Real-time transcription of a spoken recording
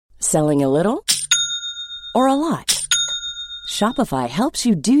Selling a little or a lot? Shopify helps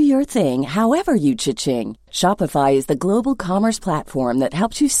you do your thing however you cha-ching. Shopify is the global commerce platform that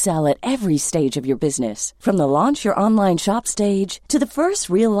helps you sell at every stage of your business. From the launch your online shop stage to the first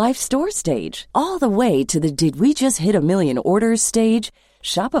real-life store stage, all the way to the did we just hit a million orders stage.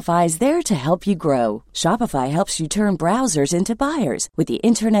 Shopify is there to help you grow. Shopify helps you turn browsers into buyers with the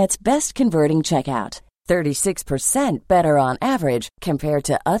internet's best converting checkout. 36% better on average compared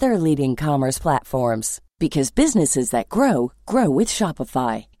to other leading commerce platforms. Because businesses that grow, grow with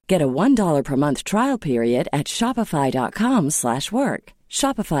Shopify. Get a $1 per month trial period at shopify.com/work.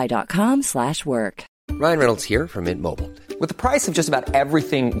 Shopify.com/work. Ryan Reynolds here from Mint Mobile. With the price of just about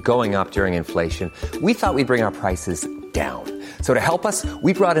everything going up during inflation, we thought we'd bring our prices down. So to help us,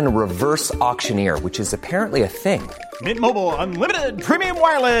 we brought in a reverse auctioneer, which is apparently a thing. Mint Mobile Unlimited Premium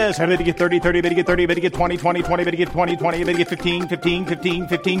Wireless. How to get 30, 30, bit to get 30, bit to get 20, 20, 20, bit to get 20, 20, bit to get 15, 15, 15,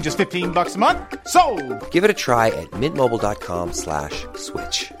 15, just $15 a month? Sold! Give it a try at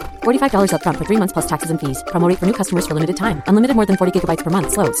mintmobile.com/switch. $45 up front for 3 months plus taxes and fees. Promo rate for new customers for limited time. Unlimited more than 40 gigabytes per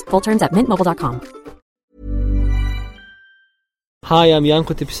month. Slows full terms at mintmobile.com. Hi, I'm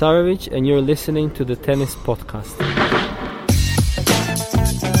Janko Tipsarevic, and you're listening to the Tennis Podcast.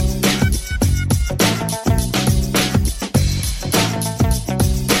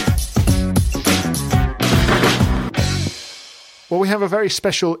 Well, we have a very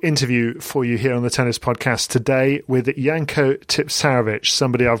special interview for you here on the Tennis Podcast today with Janko Tipsarevic,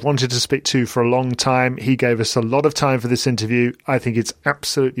 somebody I've wanted to speak to for a long time. He gave us a lot of time for this interview. I think it's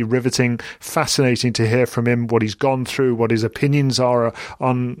absolutely riveting, fascinating to hear from him, what he's gone through, what his opinions are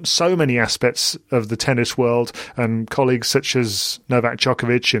on so many aspects of the tennis world, and colleagues such as Novak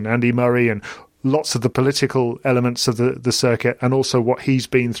Djokovic and Andy Murray and lots of the political elements of the circuit, and also what he's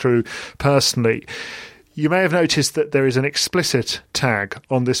been through personally. You may have noticed that there is an explicit tag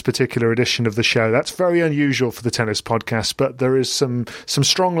on this particular edition of the show. That's very unusual for the Tennis Podcast, but there is some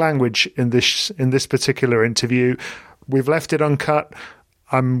strong language in this particular interview. We've left it uncut.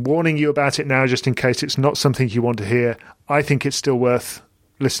 I'm warning you about it now just in case it's not something you want to hear. I think it's still worth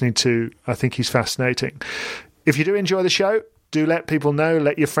listening to. I think he's fascinating. If you do enjoy the show, do let people know,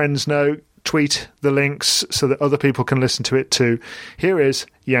 let your friends know, tweet the links so that other people can listen to it too. Here is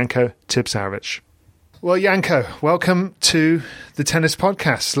Janko Tipsarevic. Well, Janko, welcome to the Tennis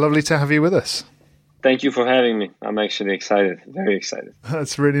Podcast. Lovely to have you with us. Thank you for having me. I'm actually excited, very excited.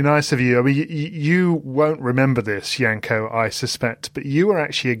 That's really nice of you. I mean, you won't remember this, Janko, I suspect, but you were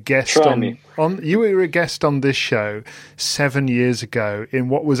actually a guest you were a guest on this show 7 years ago in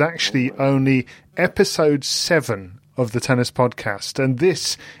what was actually only episode 7 of the Tennis Podcast, and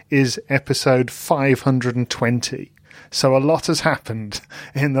this is episode 520. So a lot has happened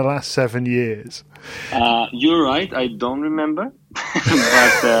in the last 7 years. You're right. I don't remember,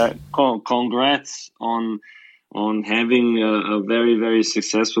 but congrats on having a very, very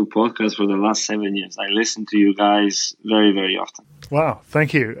successful podcast for the last 7 years. I listen to you guys very, very often. Wow,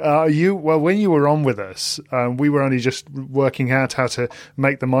 thank you. When you were on with us, we were only just working out how to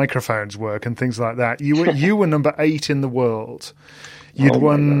make the microphones work and things like that. You were number 8 in the world.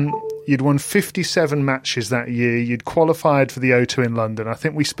 You'd won 57 matches that year. You'd qualified for the O2 in London. I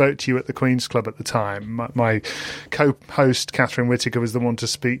think we spoke to you at the Queen's Club at the time. My co-host, Catherine Whitaker, was the one to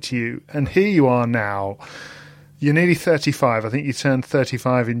speak to you. And here you are now. You're nearly 35. I think you turned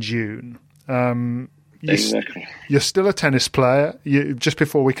 35 in June. Exactly. You're still a tennis player. Just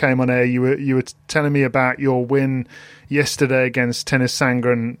before we came on air, you were telling me about your win yesterday against Tennys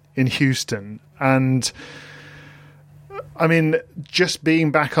Sandgren in Houston. And I mean, just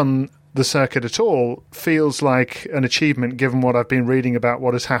being back on the circuit at all feels like an achievement given what I've been reading about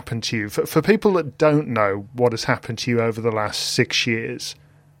what has happened to you. For people that don't know what has happened to you over the last 6 years,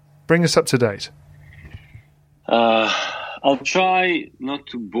 bring us up to date. I'll try not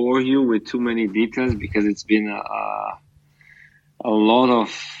to bore you with too many details because it's been a lot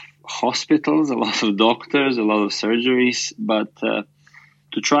of hospitals, a lot of doctors, a lot of surgeries, but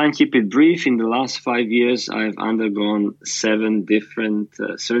to try and keep it brief, in the last 5 years, I've undergone 7 different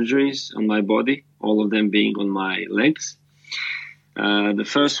surgeries on my body, all of them being on my legs. The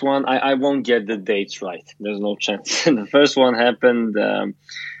first one, I won't get the dates right. There's no chance. The first one happened,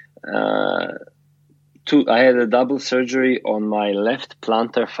 I had a double surgery on my left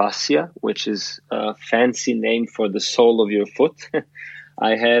plantar fascia, which is a fancy name for the sole of your foot.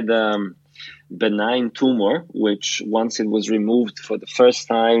 I had benign tumor, which once it was removed for the first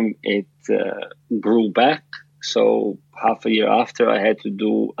time, it grew back. So half a year after, I had to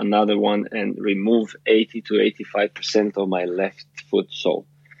do another one and remove 80 to 85% of my left foot sole.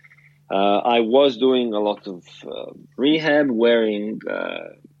 I was doing a lot of rehab, wearing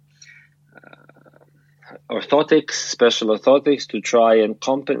orthotics, special orthotics, to try and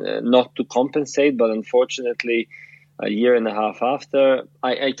not to compensate. But unfortunately, a year and a half after,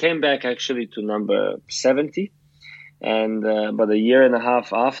 I came back actually to number 70. And but a year and a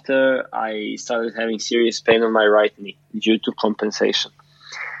half after, I started having serious pain on my right knee due to compensation.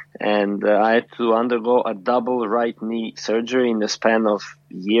 And I had to undergo a double right knee surgery in the span of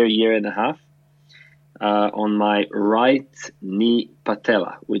year and a half on my right knee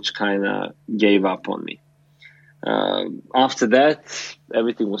patella, which kind of gave up on me. After that,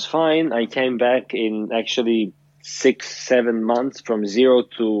 everything was fine. I came back in actually 6-7 months from 0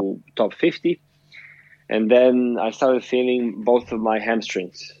 to top 50. And then I started feeling both of my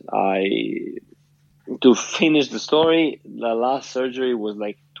hamstrings. To finish the story, the last surgery was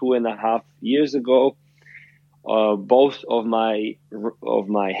like 2.5 years ago. Both of my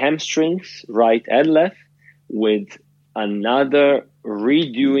hamstrings, right and left, with another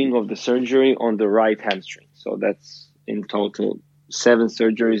redoing of the surgery on the right hamstring. So that's in total 7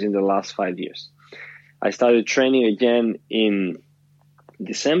 surgeries in the last 5 years. I started training again in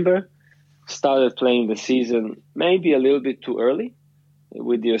December. Started playing the season maybe a little bit too early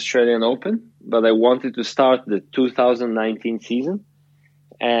with the Australian Open, but I wanted to start the 2019 season.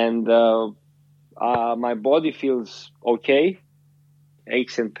 And my body feels okay,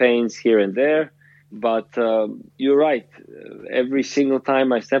 aches and pains here and there. But you're right. Every single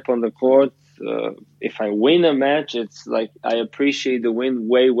time I step on the court, if I win a match, it's like I appreciate the win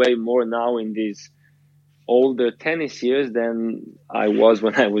way more now in these older tennis years than I was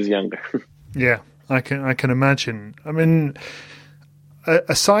when I was younger. Yeah, I can imagine. I mean,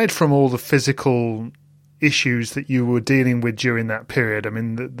 aside from all the physical issues that you were dealing with during that period, I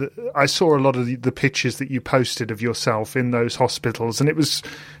mean, I saw a lot of the pictures that you posted of yourself in those hospitals, and it was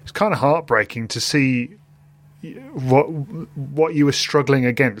kind of heartbreaking to see what you were struggling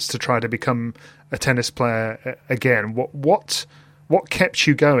against to try to become a tennis player again. What kept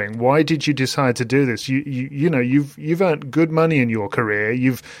you going? Why did you decide to do this? You know you've earned good money in your career.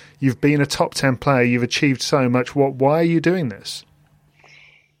 You've been a top 10 player. You've achieved so much. Why are you doing this?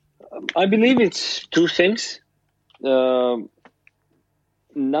 I believe it's 2 things. Number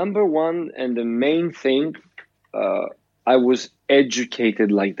one, and the main thing, I was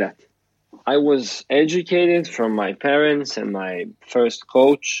educated like that. I was educated from my parents and my first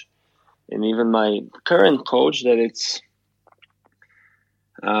coach, and even my current coach, that it's.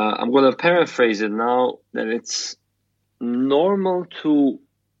 I'm going to paraphrase it now, that it's normal to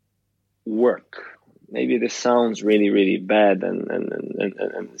work. Maybe this sounds really bad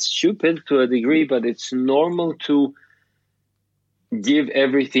and stupid to a degree, but it's normal to give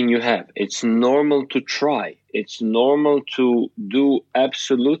everything you have. It's normal to try. It's normal to do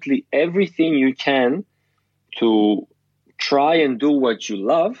absolutely everything you can to try and do what you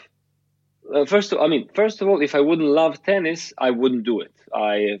love. First of all, if I wouldn't love tennis, I wouldn't do it.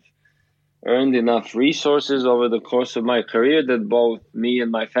 I have earned enough resources over the course of my career that both me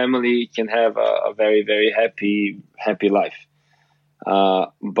and my family can have a very happy life.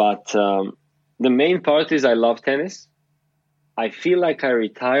 But the main part is I love tennis. I feel like I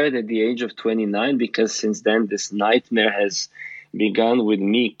retired at the age of 29 because since then this nightmare has begun with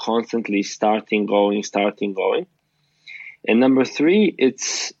me constantly starting going. And number 3,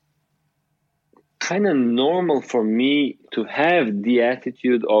 it's kind of normal for me to have the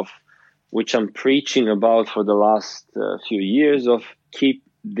attitude of which I'm preaching about for the last few years of keep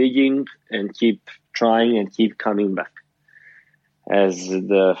digging and keep trying and keep coming back. As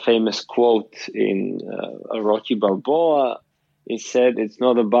the famous quote in Rocky Balboa is said, it's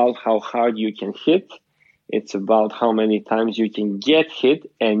not about how hard you can hit, it's about how many times you can get hit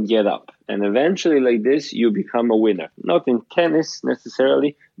and get up. And eventually like this, you become a winner. Not in tennis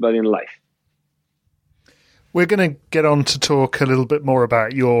necessarily, but in life. We're going to get on to talk a little bit more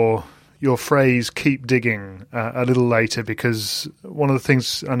about your phrase "keep digging" a little later, because one of the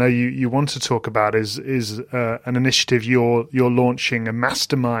things I know you want to talk about is an initiative you're launching, a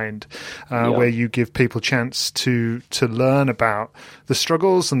mastermind where you give people a chance to learn about the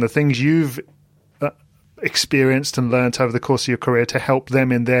struggles and the things you've experienced and learnt over the course of your career to help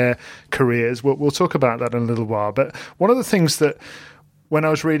them in their careers. We'll talk about that in a little while. But one of the things that when I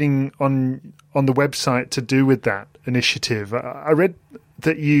was reading on the website to do with that initiative, I read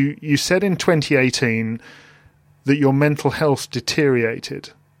that you said in 2018 that your mental health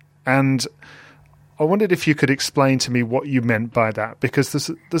deteriorated. And I wondered if you could explain to me what you meant by that, because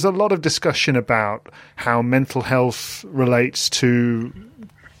there's a lot of discussion about how mental health relates to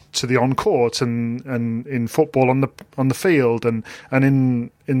the on court and in football on the field and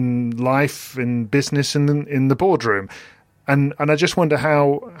in life, in business, and in the boardroom. And I just wonder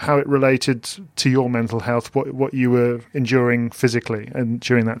how it related to your mental health, what you were enduring physically and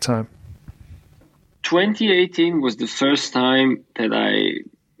during that time. 2018 was the first time that I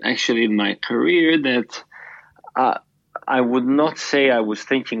actually in my career that I would not say I was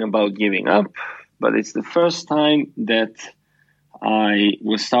thinking about giving up, but it's the first time that I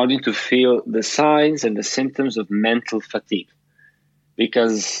was starting to feel the signs and the symptoms of mental fatigue,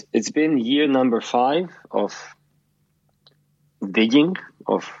 because it's been year number 5 of digging,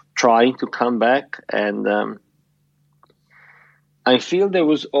 of trying to come back, and I feel there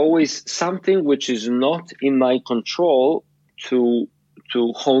was always something which is not in my control to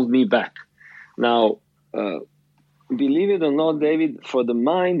hold me back. Now, believe it or not, David, for the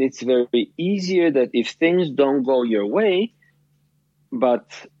mind, it's very easier that if things don't go your way, but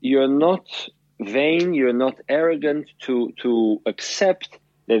you're not vain, you're not arrogant to accept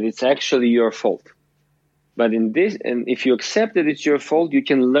that it's actually your fault. But in this, and if you accept that it's your fault, you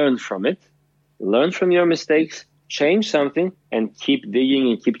can learn from it, learn from your mistakes, change something, and keep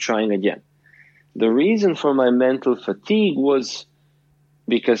digging and keep trying again. The reason for my mental fatigue was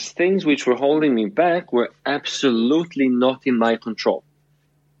because things which were holding me back were absolutely not in my control.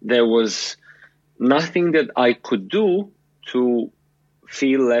 There was nothing that I could do to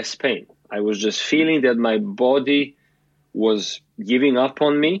feel less pain. I was just feeling that my body was giving up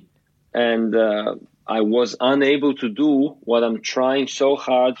on me, and I was unable to do what I'm trying so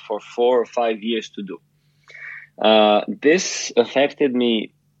hard for 4 or 5 years to do. This affected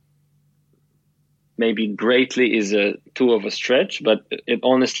me maybe greatly is too of a stretch, but it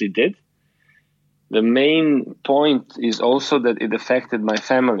honestly did. The main point is also that it affected my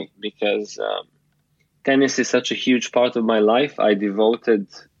family, because tennis is such a huge part of my life. I devoted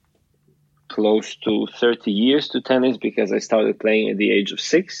close to 30 years to tennis because I started playing at the age of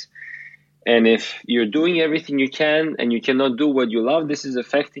 6. And if you're doing everything you can and you cannot do what you love, this is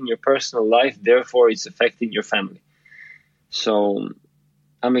affecting your personal life. Therefore, it's affecting your family. So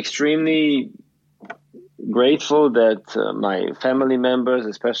I'm extremely grateful that my family members,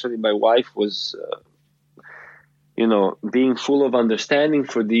 especially my wife, was, being full of understanding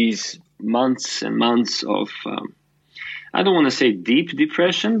for these months and months of, I don't want to say deep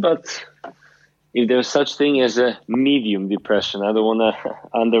depression, but if there's such thing as a medium depression, I don't want to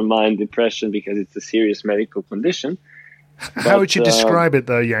undermine depression because it's a serious medical condition. How would you describe it,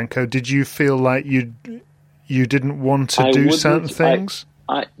 though, Janko? Did you feel like you didn't want to do certain things?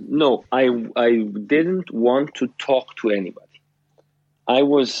 No, I didn't want to talk to anybody.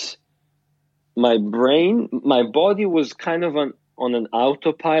 My body was kind of on an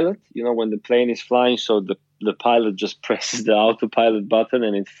autopilot, when the plane is flying, so the pilot just presses the autopilot button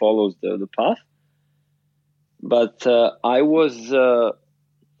and it follows the path. But I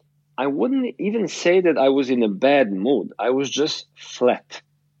wouldn't even say that I was in a bad mood. I was just flat.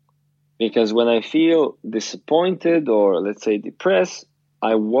 Because when I feel disappointed or, let's say, depressed,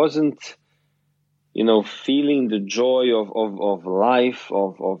 I wasn't, feeling the joy of life,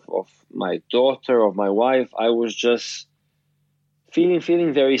 of my daughter, of my wife. I was just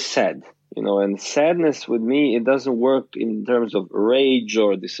feeling very sad. And sadness with me, it doesn't work in terms of rage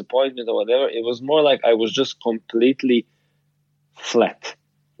or disappointment or whatever. It was more like I was just completely flat,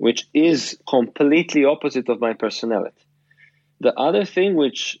 which is completely opposite of my personality. The other thing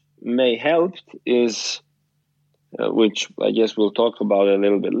which may help is, which I guess we'll talk about a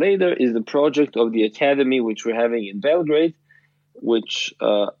little bit later, is the project of the academy which we're having in Belgrade, which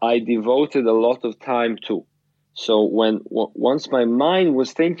I devoted a lot of time to. So once my mind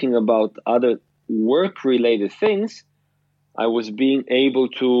was thinking about other work-related things, I was being able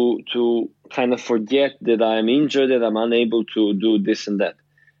to kind of forget that I'm injured, that I'm unable to do this and that.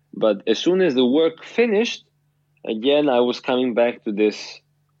 But as soon as the work finished, again, I was coming back to this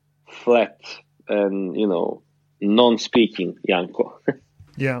flat and, non-speaking Janko.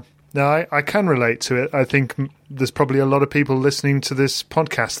 Yeah. No, I can relate to it. I think there's probably a lot of people listening to this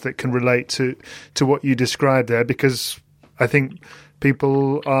podcast that can relate to what you described there, because I think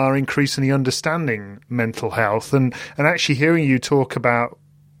people are increasingly understanding mental health and actually hearing you talk about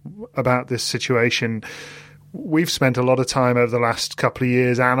this situation. We've spent a lot of time over the last couple of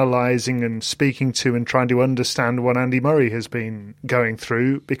years analysing and speaking to and trying to understand what Andy Murray has been going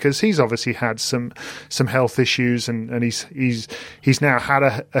through, because he's obviously had some health issues and he's now had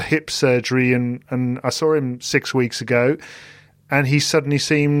a hip surgery and I saw him 6 weeks ago and he suddenly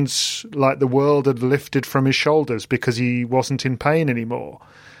seems like the world had lifted from his shoulders because he wasn't in pain anymore.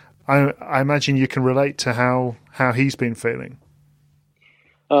 I imagine you can relate to how he's been feeling.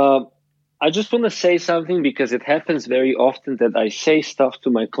 I just want to say something, because it happens very often that I say stuff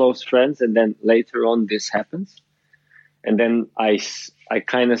to my close friends and then later on this happens. And then I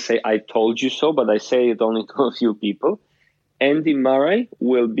kind of say, I told you so, but I say it only to a few people. Andy Murray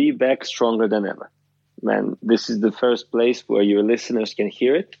will be back stronger than ever. Man, this is the first place where your listeners can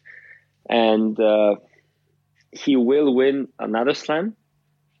hear it. And he will win another slam.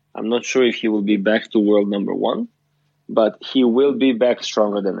 I'm not sure if he will be back to world number one, but he will be back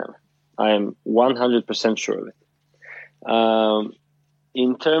stronger than ever. I am 100% sure of it.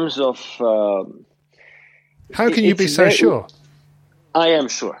 In terms of... how can you be so sure? I am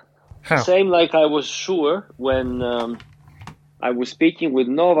sure. How? Same like I was sure when I was speaking with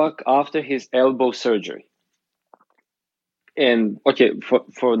Novak after his elbow surgery. And okay,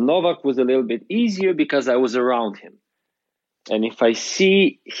 for Novak was a little bit easier because I was around him. And if I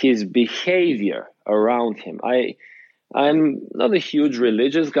see his behavior around him, I'm not a huge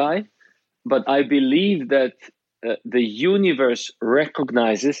religious guy, but I believe that the universe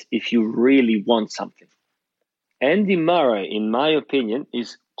recognizes if you really want something. Andy Murray, in my opinion,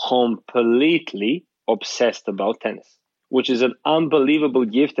 is completely obsessed about tennis, which is an unbelievable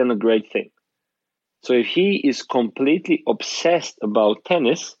gift and a great thing. So if he is completely obsessed about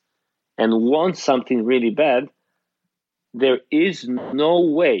tennis and wants something really bad, there is no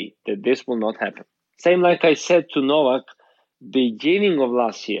way that this will not happen. Same like I said to Novak, beginning of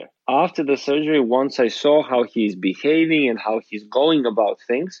last year, after the surgery, once I saw how he's behaving and how he's going about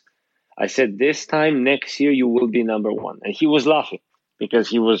things, I said, this time next year, you will be number one. And he was laughing because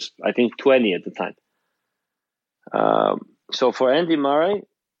he was, I think, 20 at the time. So for Andy Murray,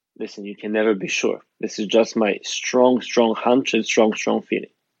 listen, you can never be sure. This is just my strong hunch and strong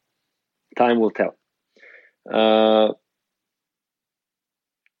feeling. Time will tell.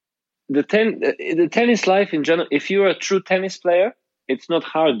 The tennis life in general, if you're a true tennis player, it's not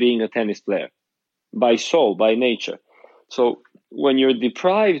hard being a tennis player by soul, by nature. So when you're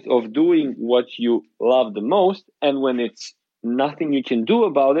deprived of doing what you love the most, and when it's nothing you can do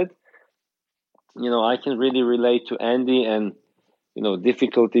about it, I can really relate to Andy and,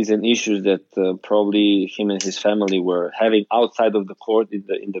 difficulties and issues that probably him and his family were having outside of the court in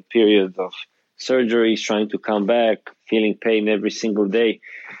the period of surgeries, trying to come back, feeling pain every single day.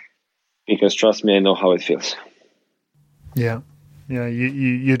 Because trust me, I know how it feels. Yeah,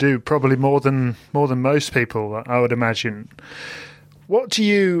 you do probably more than most people, I would imagine. What do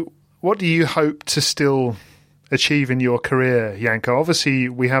you hope to still achieve in your career, Janko? Obviously,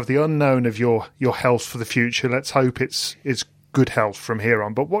 we have the unknown of your health for the future. Let's hope it's good health from here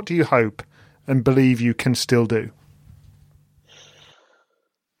on. But what do you hope and believe you can still do?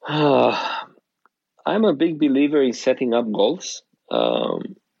 I'm a big believer in setting up goals.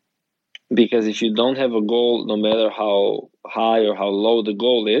 Because if you don't have a goal, no matter how high or how low the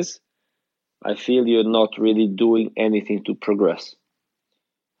goal is, I feel you're not really doing anything to progress.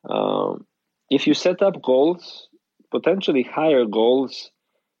 If you set up goals, potentially higher goals,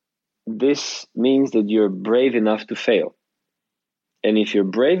 this means that you're brave enough to fail. And if you're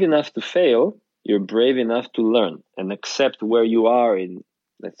brave enough to fail, you're brave enough to learn and accept where you are in,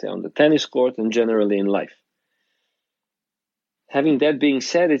 let's say, on the tennis court and generally in life. Having that being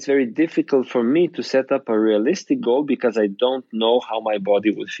said, it's very difficult for me to set up a realistic goal because I don't know how my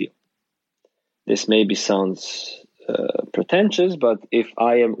body would feel. This maybe sounds pretentious, but if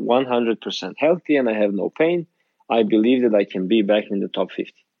I am 100% healthy and I have no pain, I believe that I can be back in the top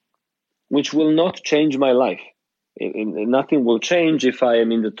 50, which will not change my life. Nothing will change if I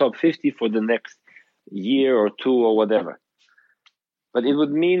am in the top 50 for the next year or two or whatever. But it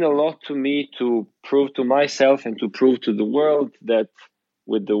would mean a lot to me to prove to myself and to prove to the world that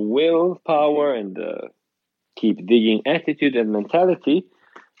with the willpower and the keep digging attitude and mentality,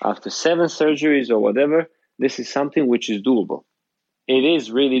 after 7 surgeries or whatever, this is something which is doable. It is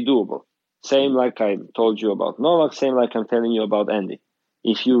really doable. Same like I told you about Novak, same like I'm telling you about Andy.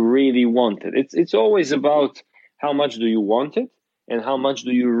 If you really want it. It's always about how much do you want it and how much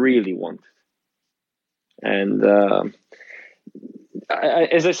do you really want it. And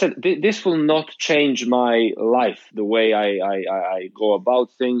as I said, this will not change my life, the way I go about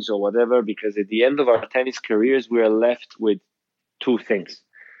things or whatever, because at the end of our tennis careers, we are left with 2 things.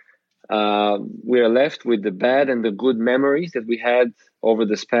 We are left with the bad and the good memories that we had over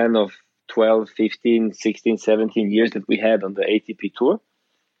the span of 12, 15, 16, 17 years that we had on the ATP Tour.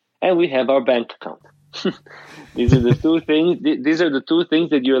 And we have our bank account. These are the 2 things. These are the 2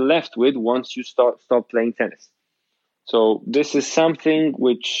 things that you're left with once you stop playing tennis. So this is something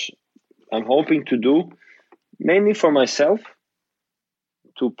which I'm hoping to do, mainly for myself,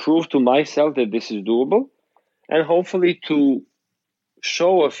 to prove to myself that this is doable, and hopefully to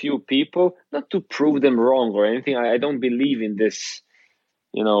show a few people, not to prove them wrong or anything. I don't believe in this,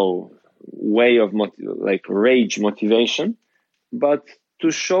 way of rage motivation, but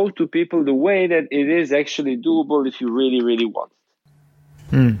to show to people the way that it is actually doable if you really, really want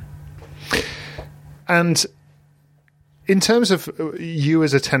it. And in terms of you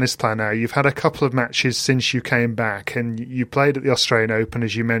as a tennis player now, you've had a couple of matches since you came back, and you played at the Australian Open,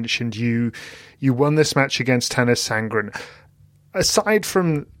 as you mentioned. You won this match against Tennys Sandgren. Aside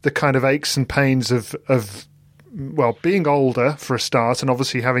from the kind of aches and pains of being older for a start, and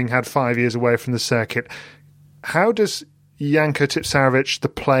obviously having had 5 years away from the circuit, how does Janko Tipsarevic, the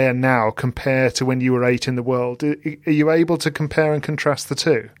player now, compare to when you were 8 in the world? Are you able to compare and contrast the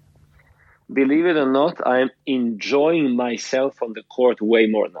two? Believe it or not, I'm enjoying myself on the court way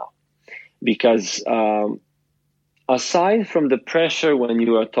more now. Because aside from the pressure when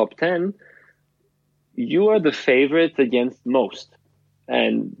you are top 10, you are the favorite against most.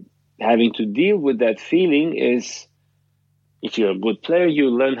 And having to deal with that feeling is, if you're a good player, you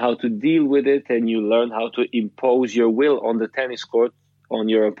learn how to deal with it, and you learn how to impose your will on the tennis court on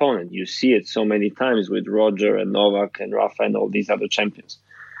your opponent. You see it so many times with Roger and Novak and Rafa and all these other champions.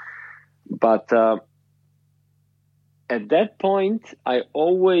 But at that point, I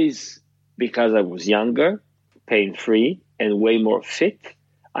always, because I was younger, pain-free, and way more fit,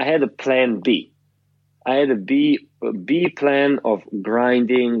 I had a plan B. I had a B plan of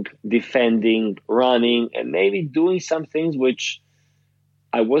grinding, defending, running, and maybe doing some things which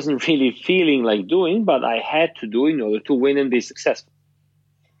I wasn't really feeling like doing, but I had to do in order to win and be successful.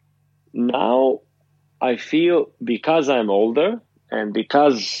 Now I feel, because I'm older and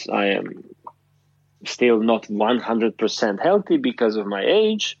because I am still not 100% healthy because of my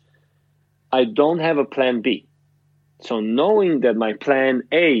age, I don't have a plan B. So knowing that my plan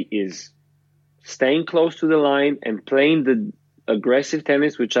A is staying close to the line and playing the aggressive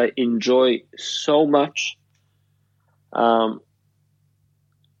tennis, which I enjoy so much, I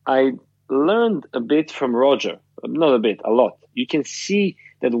learned a bit from Roger. Not a bit, a lot. You can see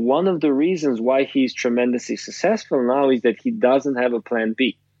that one of the reasons why he's tremendously successful now is that he doesn't have a plan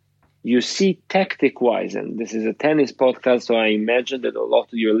B. You see, tactic-wise, and this is a tennis podcast, so I imagine that a lot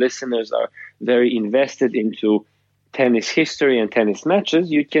of your listeners are very invested into tennis history and tennis matches.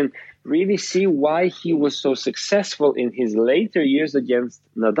 You can really see why he was so successful in his later years against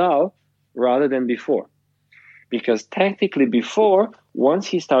Nadal rather than before. Because tactically before, once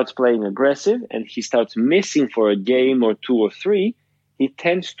he starts playing aggressive and he starts missing for a game or 2 or 3, he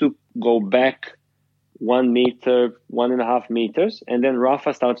tends to go back 1 meter, 1.5 meters, and then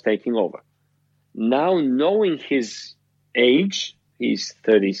Rafa starts taking over. Now, knowing his age, he's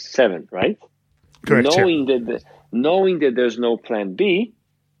 37, right? Correct. Knowing that there's no plan B,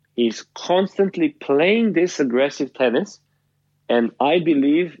 he's constantly playing this aggressive tennis, and I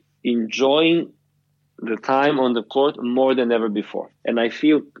believe enjoying the time on the court more than ever before. And I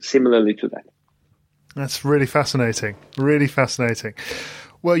feel similarly to that. That's really fascinating. Really fascinating.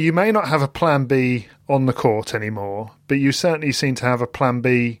 Well, you may not have a plan B on the court anymore, but you certainly seem to have a plan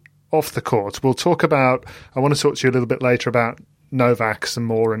B off the court. I want to talk to you a little bit later about Novak some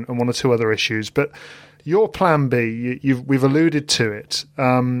more and 1 or 2 other issues, but your plan B, we've alluded to it.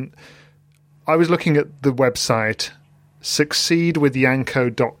 I was looking at the website,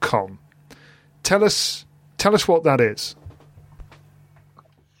 succeedwithjanko.com. Tell us what that is.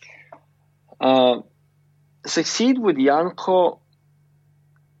 Succeed with Janko,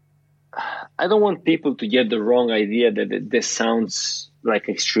 I don't want people to get the wrong idea that this sounds like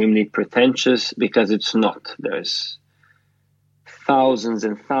extremely pretentious, because it's not. There's thousands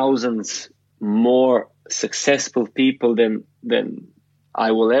and thousands more successful people than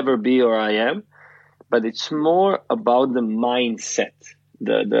I will ever be or I am, but it's more about the mindset.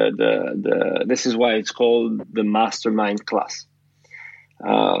 This is why it's called the mastermind class.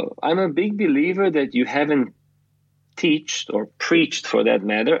 I'm a big believer that you haven't taught or preached, for that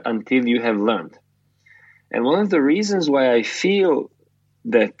matter, until you have learned. And one of the reasons why I feel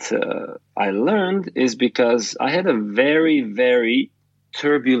that I learned is because I had a very, very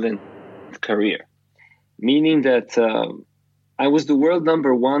turbulent career, meaning that I was the world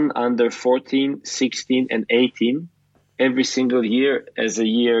number 1 under 14, 16, and 18 every single year as a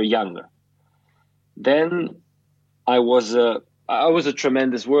year younger. Then I was a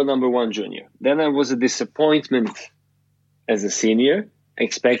tremendous world number 1 junior. Then I was a disappointment as a senior,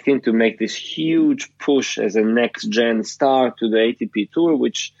 expecting to make this huge push as a next-gen star to the ATP Tour,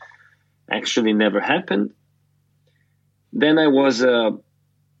 which actually never happened. Then I was a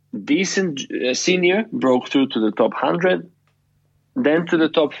decent senior, broke through to the top 100, then to the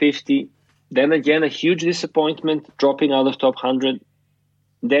top 50, then again a huge disappointment, dropping out of top 100,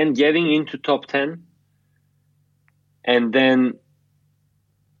 then getting into top 10, and then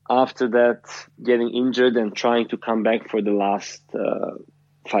after that, getting injured and trying to come back for the last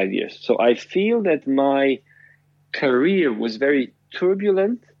 5 years. So I feel that my career was very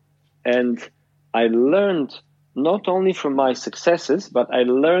turbulent, and I learned not only from my successes, but I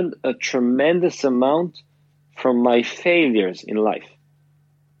learned a tremendous amount from my failures in life.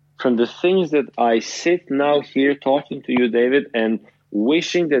 From the things that I sit now here talking to you, David, and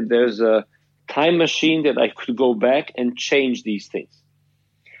wishing that there's a time machine that I could go back and change these things.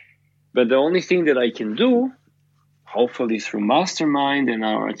 But the only thing that I can do, hopefully through Mastermind and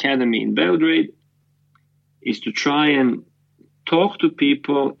our academy in Belgrade, is to try and talk to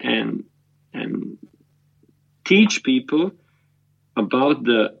people and teach people about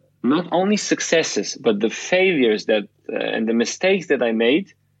the not only successes, but the failures that and the mistakes that I made,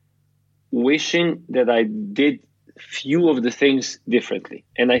 wishing that I did few of the things differently.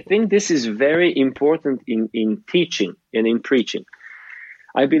 And I think this is very important in teaching and in preaching.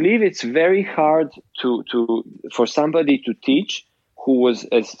 I believe it's very hard for somebody to teach who was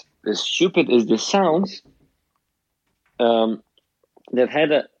as stupid as this sounds, that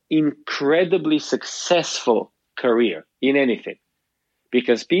had an incredibly successful career in anything.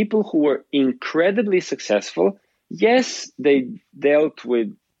 Because people who were incredibly successful, yes, they dealt with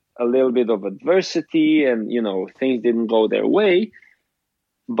a little bit of adversity and, things didn't go their way.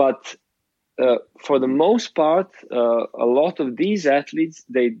 But for the most part, a lot of these athletes,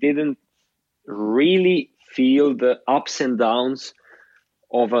 they didn't really feel the ups and downs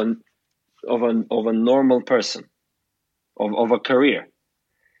of a normal person, of a career.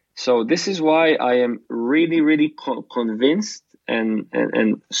 So this is why I am really, really convinced and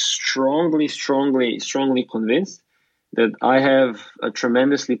strongly convinced that I have a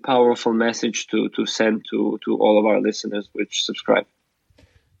tremendously powerful message to send to all of our listeners which subscribe.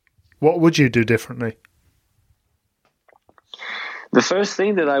 What would you do differently? The first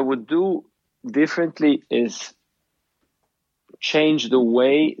thing that I would do differently is change the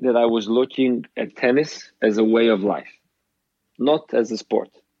way that I was looking at tennis as a way of life, not as a sport.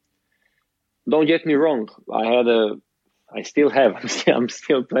 Don't get me wrong. I still have. I'm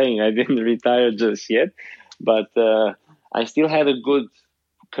still playing. I didn't retire just yet, but I still had a good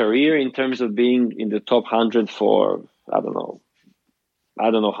career in terms of being in the top 100 for, I don't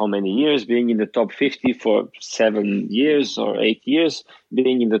know how many years, being in the top 50 for 7 years or 8 years,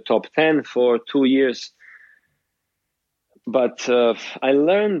 being in the top 10 for 2 years. But I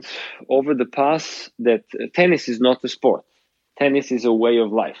learned over the past that tennis is not a sport. Tennis is a way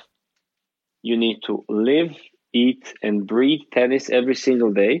of life. You need to live, eat, and breathe tennis every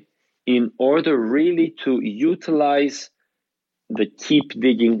single day in order really to utilize the keep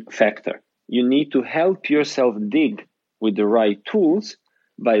digging factor. You need to help yourself dig with the right tools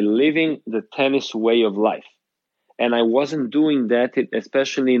by living the tennis way of life. And I wasn't doing that,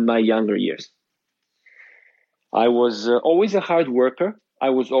 especially in my younger years. I was always a hard worker. I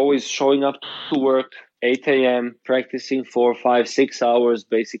was always showing up to work 8 a.m., practicing 4, 5, 6 hours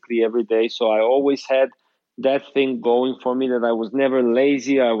basically every day. So I always had that thing going for me, that I was never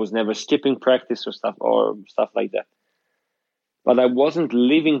lazy. I was never skipping practice or stuff like that. But I wasn't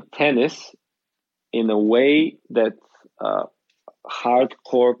living tennis in a way that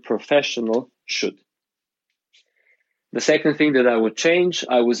hardcore professional should. The second thing that I would change,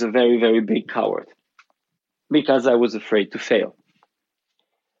 I was a very, very big coward because I was afraid to fail.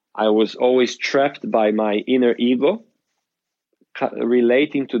 I was always trapped by my inner ego,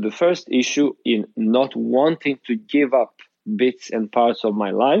 relating to the first issue in not wanting to give up bits and parts of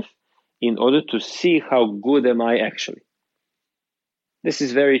my life in order to see how good am I actually. This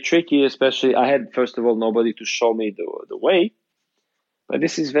is very tricky, especially I had, first of all, nobody to show me the way. But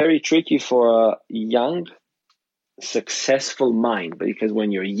this is very tricky for a young, successful mind, because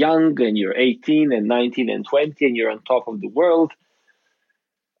when you're young and you're 18 and 19 and 20 and you're on top of the world,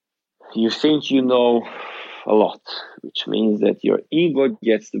 you think you know a lot, which means that your ego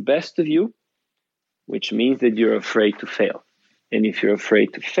gets the best of you, which means that you're afraid to fail. And if you're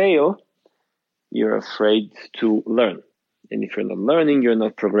afraid to fail, you're afraid to learn. And if you're not learning, you're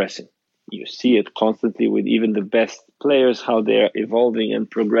not progressing. You see it constantly with even the best players, how they're evolving and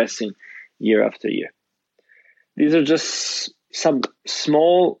progressing year after year. These are just some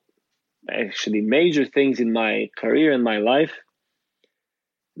small, actually major things in my career and my life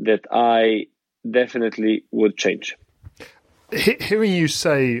that I definitely would change. Hearing you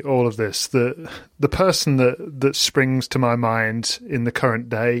say all of this, the person that springs to my mind in the current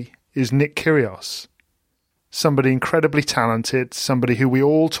day is Nick Kyrgios. Somebody incredibly talented, somebody who we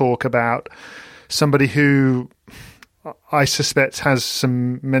all talk about, somebody who I suspect has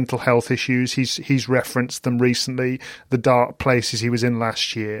some mental health issues. He's referenced them recently, the dark places he was in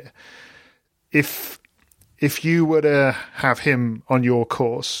last year. If you were to have him on your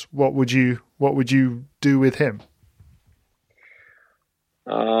course, what would you do with him?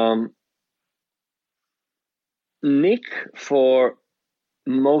 Nick, for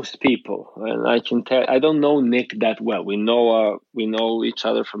most people, and I can tell, I don't know Nick that well. We know each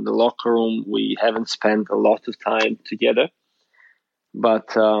other from the locker room. We haven't spent a lot of time together,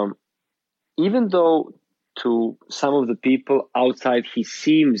 but even though to some of the people outside he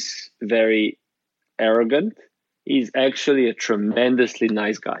seems very arrogant, he's actually a tremendously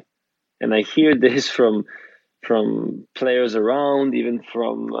nice guy. And I hear this from players around, even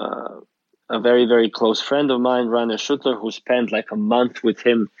from a very, very close friend of mine, Rainer Schuttler, who spent like a month with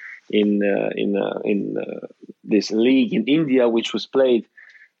him in this league in India, which was played.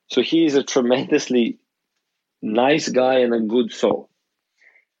 So he is a tremendously nice guy and a good soul.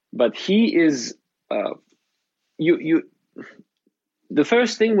 But he is the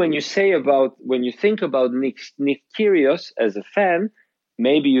first thing when you think about Nick Kyrgios as a fan,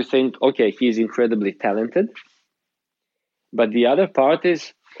 maybe you think, okay, he's incredibly talented. But the other part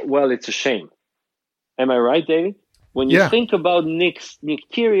is, well, it's a shame. Am I right, David? When you think about Nick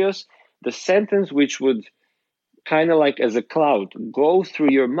Kyrgios, the sentence which would kind of like as a cloud go through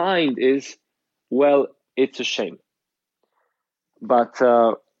your mind is, well, it's a shame. But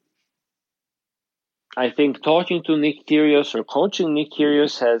I think talking to Nick Kyrgios or coaching Nick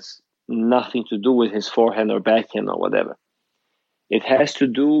Kyrgios has nothing to do with his forehand or backhand or whatever. It has to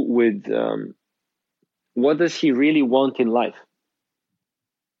do with what does he really want in life?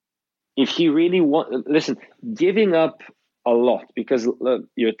 If he really giving up a lot, because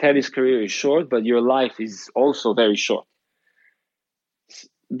your tennis career is short, but your life is also very short.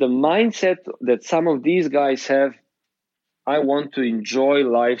 The mindset that some of these guys have, I want to enjoy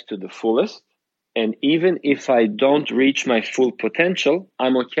life to the fullest. And even if I don't reach my full potential,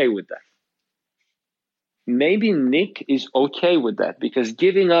 I'm okay with that. Maybe Nick is okay with that, because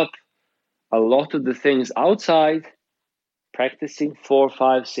giving up a lot of the things outside, practicing 4,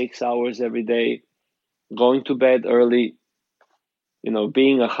 5, 6 hours every day, going to bed early,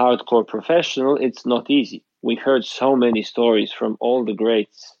 being a hardcore professional, it's not easy. We heard so many stories from all the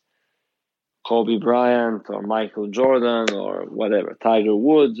greats, Kobe Bryant or Michael Jordan or whatever, Tiger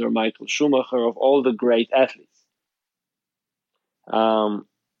Woods or Michael Schumacher, of all the great athletes.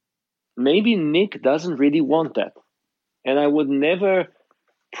 Maybe Nick doesn't really want that. And I would never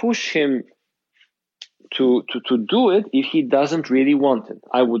push him to do it if he doesn't really want it.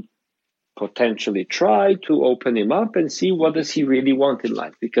 I would potentially try to open him up and see what does he really want in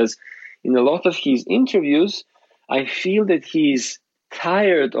life. Because in a lot of his interviews, I feel that he's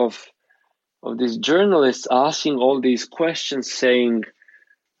tired of these journalists asking all these questions saying,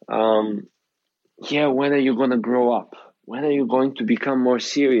 when are you going to grow up? When are you going to become more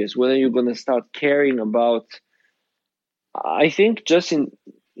serious? When are you going to start caring about... I think just in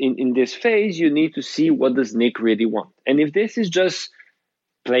this phase, you need to see what does Nick really want. And if this is just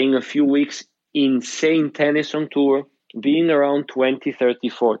playing a few weeks insane tennis on tour, being around 20, 30,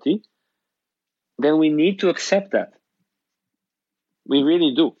 40, then we need to accept that. We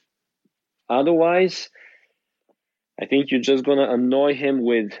really do. Otherwise, I think you're just going to annoy him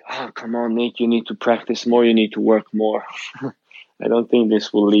with, come on, Nick, you need to practice more, you need to work more. I don't think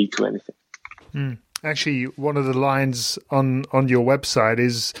this will lead to anything. Actually, one of the lines on your website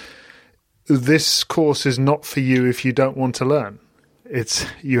is, this course is not for you if you don't want to learn.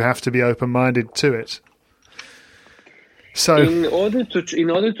 You have to be open-minded to it. So in order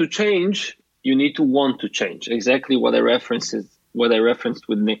to change, you need to want to change. Exactly what I referenced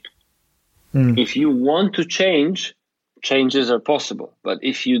with Nick. If you want to change, changes are possible. But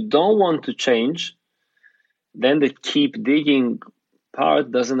if you don't want to change, then the keep digging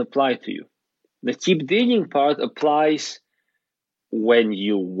part doesn't apply to you. The keep digging part applies when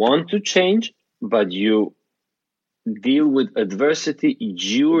you want to change, but you deal with adversity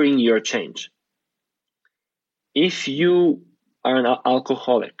during your change. If you are an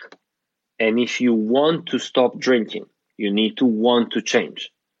alcoholic and if you want to stop drinking, you need to want to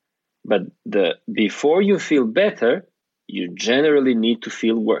change. But before you feel better, you generally need to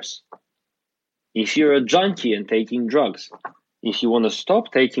feel worse. If you're a junkie and taking drugs, if you want to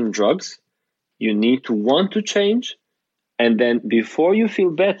stop taking drugs, you need to want to change. And then before you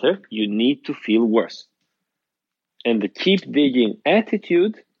feel better, you need to feel worse. And the keep digging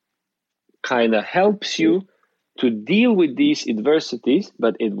attitude kind of helps you to deal with these adversities,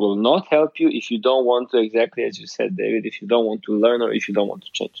 but it will not help you if you don't want to, exactly as you said, David, if you don't want to learn or if you don't want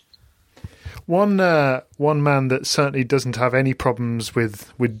to change. One man that certainly doesn't have any problems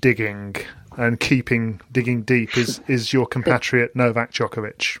with digging and digging deep is your compatriot Novak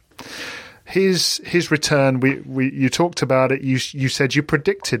Djokovic. His return, you talked about it. You said you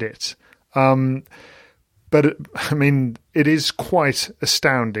predicted it, but it is quite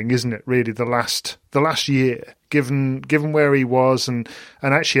astounding, isn't it? Really, the last year, given where he was, and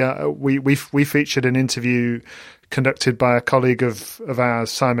actually, we featured an interview conducted by a colleague of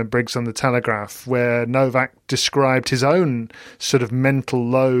ours, Simon Briggs, on the Telegraph, where Novak described his own sort of mental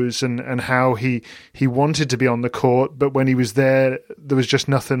lows and how he wanted to be on the court, but when he was there was just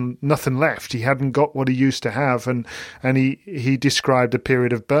nothing left. He hadn't got what he used to have, and he described a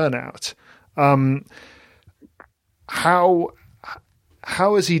period of burnout.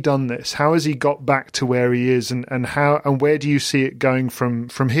 How has he done this? How has he got back to where he is, and where do you see it going from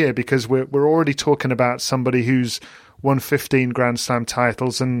here? Because we're already talking about somebody who's won 15 Grand Slam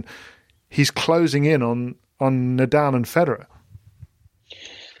titles, and he's closing in on Nadal and Federer.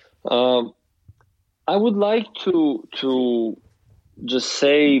 I would like to just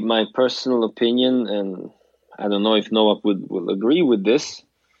say my personal opinion, and I don't know if Novak will agree with this.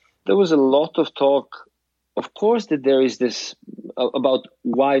 There was a lot of talk, of course, that there is this about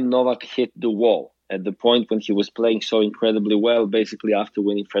why Novak hit the wall at the point when he was playing so incredibly well, basically after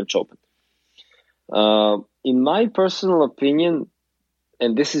winning French Open. In my personal opinion,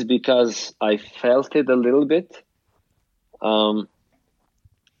 and this is because I felt it a little bit,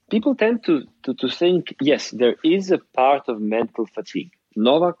 people tend to think, yes, there is a part of mental fatigue.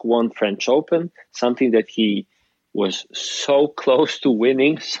 Novak won French Open, something that he was so close to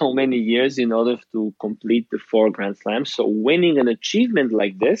winning so many years in order to complete the 4 Grand Slams. So winning an achievement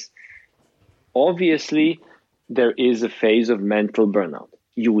like this, obviously there is a phase of mental burnout.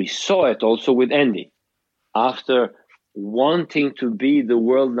 We saw it also with Andy. After wanting to be the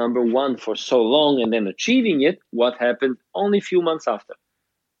world number 1 for so long and then achieving it, what happened only a few months after?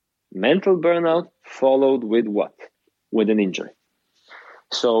 Mental burnout followed with what? With an injury.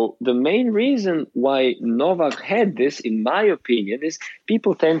 So the main reason why Novak had this, in my opinion, is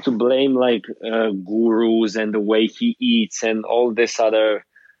people tend to blame gurus and the way he eats and all this other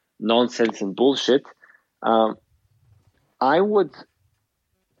nonsense and bullshit. I would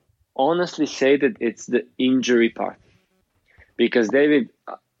honestly say that it's the injury part. Because, David,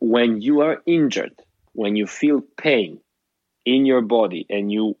 when you are injured, when you feel pain in your body and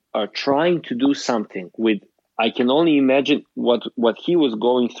you are trying to do something with, I can only imagine what he was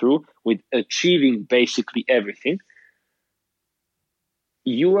going through with achieving basically everything.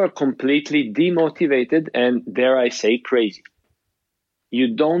 You are completely demotivated and, dare I say, crazy. You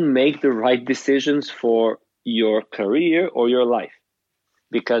don't make the right decisions for your career or your life,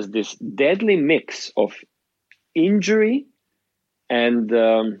 because this deadly mix of injury and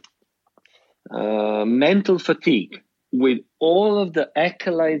mental fatigue with all of the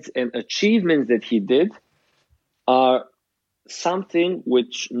accolades and achievements that he did are something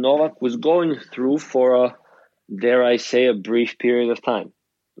which Novak was going through for dare I say, a brief period of time.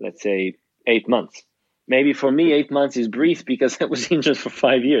 Let's say 8 months. Maybe for me, 8 months is brief because I was injured for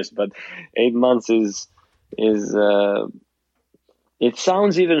 5 years, but 8 months is it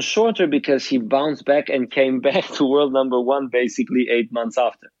sounds even shorter because he bounced back and came back to world number 1 basically 8 months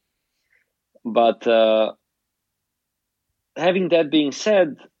after. But having that being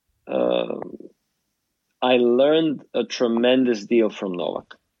said, I learned a tremendous deal from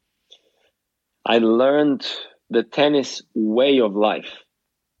Novak. I learned the tennis way of life.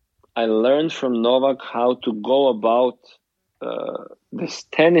 I learned from Novak how to go about this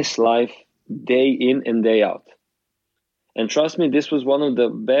tennis life day in and day out. And trust me, this was one of the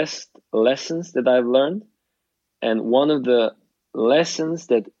best lessons that I've learned, and one of the lessons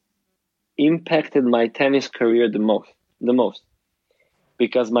that impacted my tennis career the most.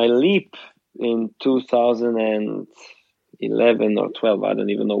 Because my leap in 2011 or 12, I don't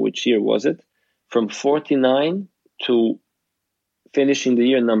even know which year was it, from 49 to finishing the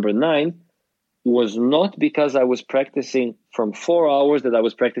year number 9 was not because I was practicing from 4 hours that I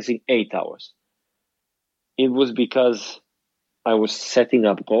was practicing 8 hours. It was because I was setting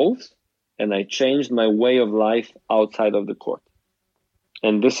up goals and I changed my way of life outside of the court.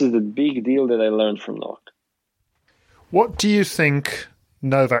 And this is the big deal that I learned from Novak. What do you think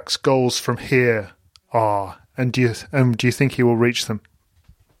Novak's goals from here are? And do you think he will reach them?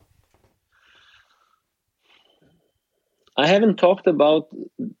 I haven't talked about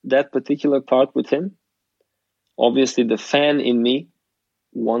that particular part with him. Obviously, the fan in me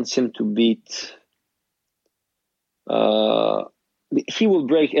wants him to beat... he will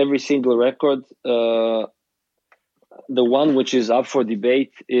break every single record. the one which is up for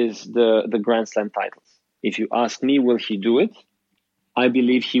debate is the Grand Slam titles. If you ask me, will he do it? I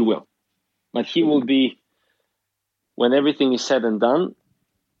believe he will. But he will be, when everything is said and done,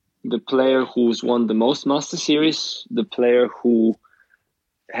 the player who's won the most Master Series, the player who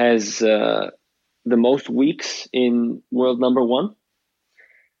has the most weeks in world number one.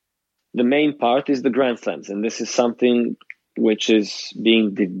 The main part is the Grand Slams, and this is something which is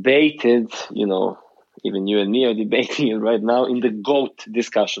being debated, even you and me are debating it right now in the GOAT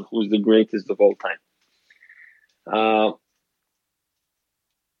discussion, who's the greatest of all time.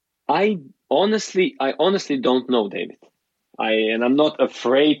 I honestly don't know, David. And I'm not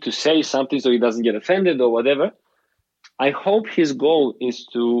afraid to say something so he doesn't get offended or whatever. I hope his goal is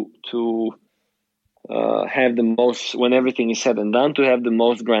to have the most, when everything is said and done, to have the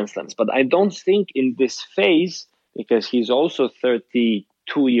most Grand Slams. But I don't think in this phase, because he's also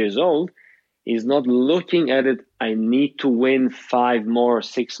 32 years old, he's not looking at it, I need to win 5 more,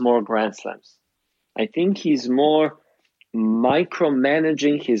 6 more Grand Slams. I think he's more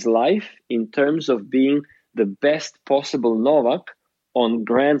micromanaging his life in terms of being the best possible Novak on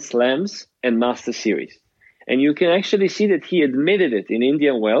Grand Slams and Master Series. And you can actually see that he admitted it in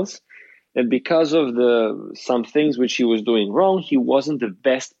Indian Wells, that because of some things which he was doing wrong, he wasn't the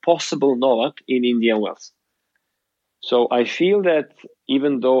best possible Novak in Indian Wells. So I feel that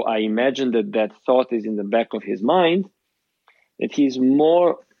even though I imagine that thought is in the back of his mind, that he's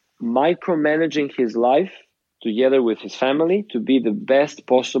more micromanaging his life together with his family to be the best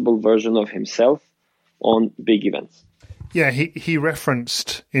possible version of himself on big events. Yeah, he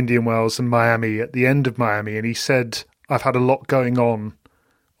referenced Indian Wells and Miami at the end of Miami, and he said, I've had a lot going on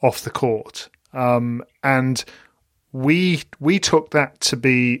off the court. And we took that to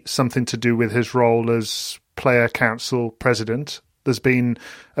be something to do with his role as player council president. There's been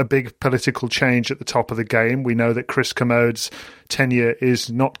a big political change at the top of the game. We know that Chris Commode's tenure is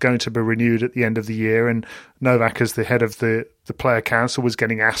not going to be renewed at the end of the year, and Novak, as the head of the player council, was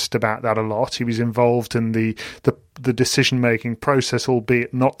getting asked about that a lot. He was involved in the decision-making process,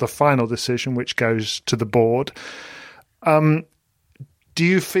 albeit not the final decision, which goes to the board. Do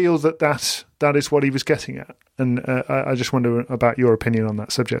you feel that is what he was getting at? And I just wonder about your opinion on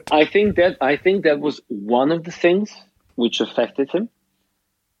that subject. I think that was one of the things which affected him.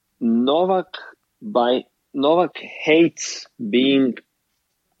 Novak hates being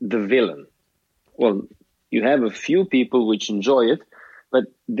the villain. Well, you have a few people which enjoy it, but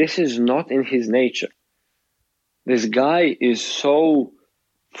this is not in his nature. This guy is so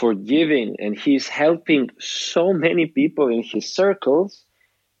forgiving, and he's helping so many people in his circles,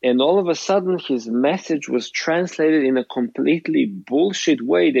 and all of a sudden his message was translated in a completely bullshit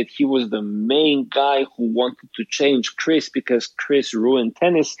way, that he was the main guy who wanted to change Chris because Chris ruined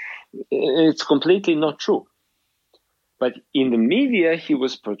tennis. It's completely not true. But in the media, he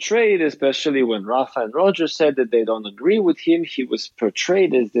was portrayed, especially when Rafa and Roger said that they don't agree with him, he was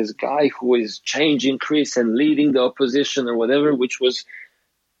portrayed as this guy who is changing Chris and leading the opposition or whatever, which was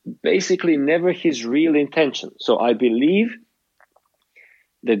basically never his real intention. So I believe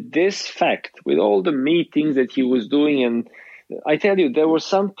that this fact, with all the meetings that he was doing, and I tell you, there were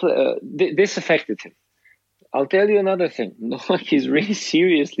some, this affected him. I'll tell you another thing. Novak is really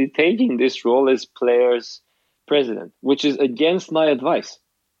seriously taking this role as players' president, which is against my advice.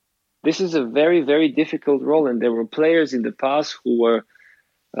 This is a very, very difficult role, and there were players in the past who were,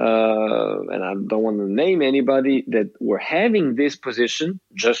 and I don't want to name anybody, that were having this position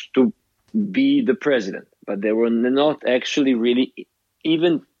just to be the president, but they were not actually really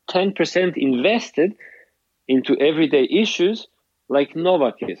even 10% invested into everyday issues like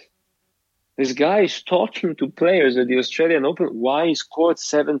Novak is. This guy is talking to players at the Australian Open. Why is court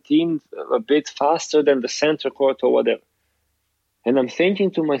 17 a bit faster than the center court or whatever? And I'm thinking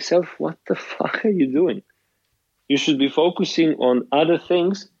to myself, what the fuck are you doing? You should be focusing on other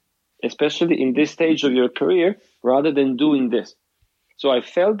things, especially in this stage of your career, rather than doing this. So I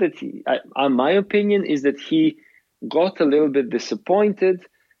felt that my opinion is that he got a little bit disappointed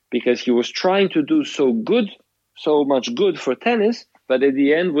because he was trying to do so much good for tennis, but at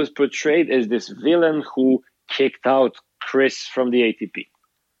the end was portrayed as this villain who kicked out Chris from the ATP.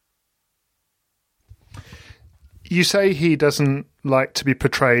 You say he doesn't like to be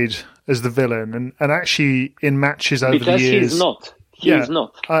portrayed as the villain, and actually in matches over the years... Because he's not. He's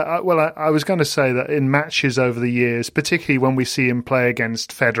not. I was going to say that in matches over the years, particularly when we see him play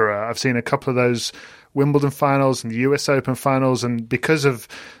against Federer, I've seen a couple of those Wimbledon finals and the US Open finals, and because of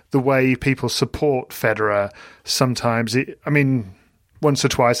the way people support Federer, sometimes, once or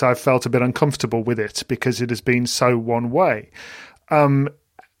twice I've felt a bit uncomfortable with it because it has been so one way.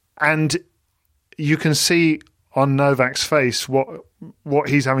 And you can see on Novak's face what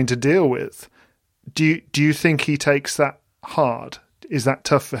he's having to deal with. Do you think he takes that hard? Is that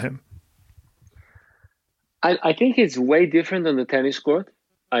tough for him? I think it's way different on the tennis court.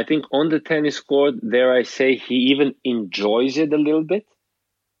 I think on the tennis court, dare I say, he even enjoys it a little bit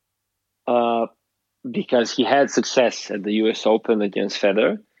because he had success at the US Open against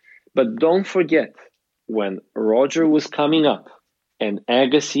Federer. But don't forget, when Roger was coming up and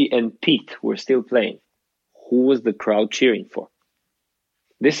Agassi and Pete were still playing, who was the crowd cheering for?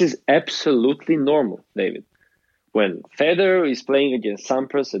 This is absolutely normal, David. When Federer is playing against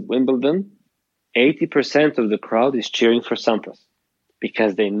Sampras at Wimbledon, 80% of the crowd is cheering for Sampras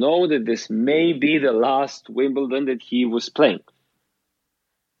because they know that this may be the last Wimbledon that he was playing.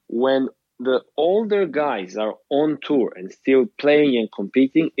 When the older guys are on tour and still playing and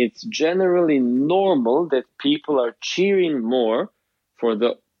competing, it's generally normal that people are cheering more for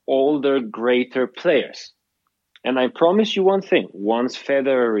the older, greater players. And I promise you one thing, once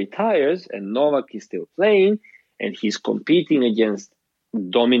Federer retires and Novak is still playing and he's competing against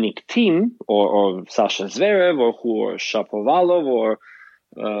Dominic Thiem or Sasha Zverev or Shapovalov or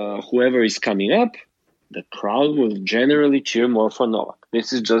whoever is coming up, the crowd will generally cheer more for Novak.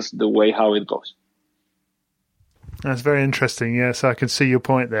 This is just the way how it goes. That's very interesting. Yes, I can see your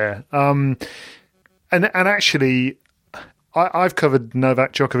point there. And actually, I've covered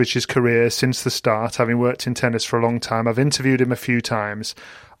Novak Djokovic's career since the start, having worked in tennis for a long time. I've interviewed him a few times.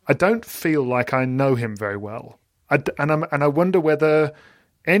 I don't feel like I know him very well. And I wonder whether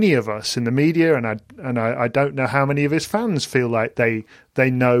any of us in the media, and I don't know how many of his fans feel like they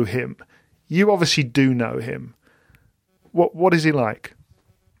know him. You obviously do know him. What is he like?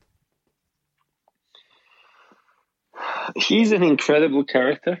 He's an incredible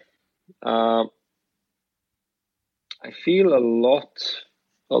character. I feel a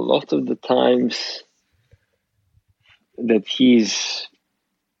lot of the times that he's,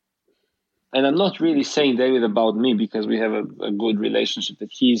 and I'm not really saying, David, about me because we have a good relationship,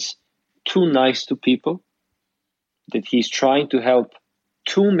 that he's too nice to people, that he's trying to help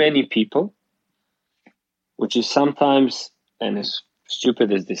too many people, which is sometimes, and as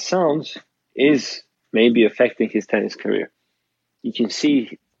stupid as this sounds, is maybe affecting his tennis career. You can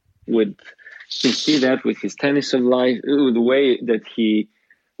see that with his tennis of life, the way that he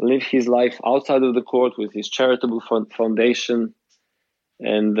lived his life outside of the court with his charitable foundation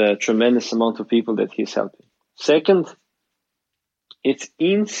and the tremendous amount of people that he's helping. Second, it's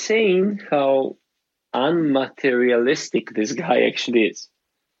insane how unmaterialistic this guy actually is.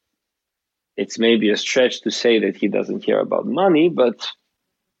 It's maybe a stretch to say that he doesn't care about money, but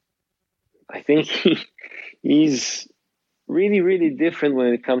I think he's really, really different when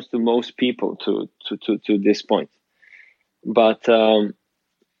it comes to most people to this point. But in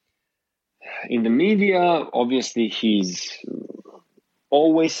the media, obviously, he's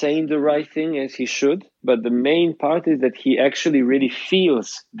always saying the right thing as he should. But the main part is that he actually really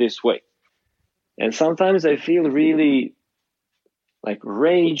feels this way. And sometimes I feel really like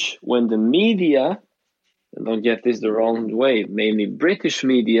rage when the media, and don't get this the wrong way, mainly British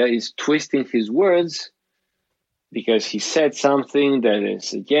media, is twisting his words because he said something that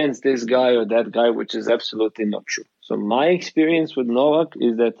is against this guy or that guy, which is absolutely not true. So my experience with Novak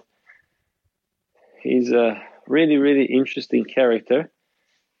is that he's a really, really interesting character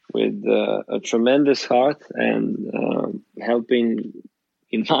with a tremendous heart and helping,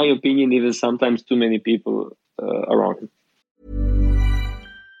 in my opinion, even sometimes too many people around him.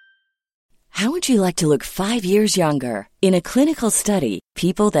 How would you like to look 5 years younger? In a clinical study,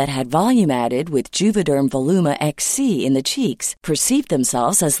 people that had volume added with Juvederm Voluma XC in the cheeks perceived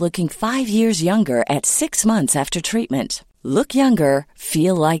themselves as looking 5 years younger at 6 months after treatment. Look younger,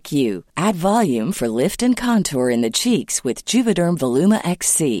 feel like you. Add volume for lift and contour in the cheeks with Juvederm Voluma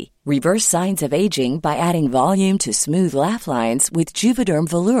XC. Reverse signs of aging by adding volume to smooth laugh lines with Juvederm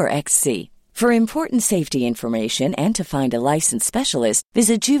Volure XC. For important safety information and to find a licensed specialist,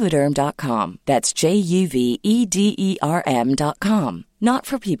 visit Juvederm.com. That's JUVEDERM.com. Not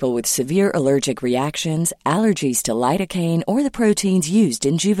for people with severe allergic reactions, allergies to lidocaine, or the proteins used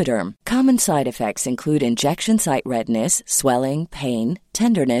in Juvederm. Common side effects include injection site redness, swelling, pain,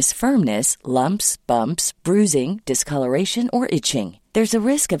 tenderness, firmness, lumps, bumps, bruising, discoloration, or itching. There's a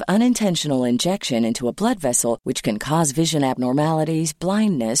risk of unintentional injection into a blood vessel, which can cause vision abnormalities,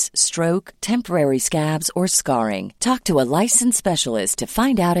 blindness, stroke, temporary scabs, or scarring. Talk to a licensed specialist to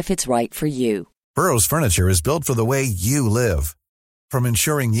find out if it's right for you. Burrow's furniture is built for the way you live. From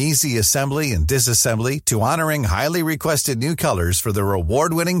ensuring easy assembly and disassembly to honoring highly requested new colors for their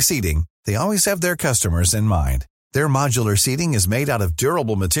award-winning seating, they always have their customers in mind. Their modular seating is made out of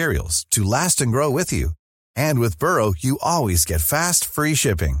durable materials to last and grow with you. And with Burrow, you always get fast, free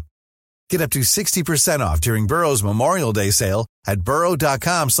shipping. Get up to 60% off during Burrow's Memorial Day sale at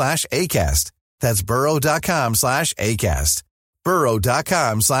burrow.com/ACAST. That's burrow.com/ACAST.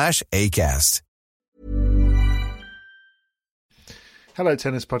 burrow.com/ACAST. Hello,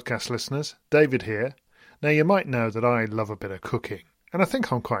 Tennis Podcast listeners. David here. Now, you might know that I love a bit of cooking, and I think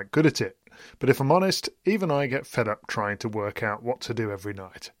I'm quite good at it. But if I'm honest, even I get fed up trying to work out what to do every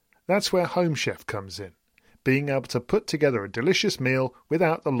night. That's where Home Chef comes in. Being able to put together a delicious meal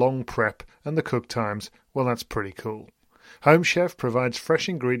without the long prep and the cook times, well, that's pretty cool. Home Chef provides fresh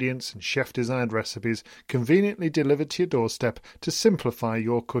ingredients and chef-designed recipes conveniently delivered to your doorstep to simplify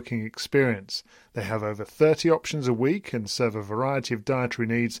your cooking experience. They have over 30 options a week and serve a variety of dietary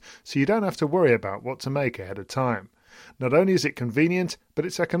needs, so you don't have to worry about what to make ahead of time. Not only is it convenient, but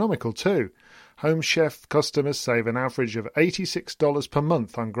it's economical too. Home Chef customers save an average of $86 per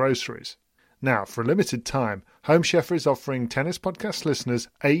month on groceries. Now, for a limited time, Home Chef is offering Tennis Podcast listeners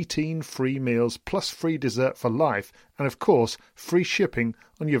 18 free meals plus free dessert for life and, of course, free shipping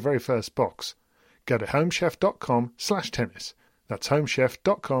on your very first box. Go to homechef.com/tennis. That's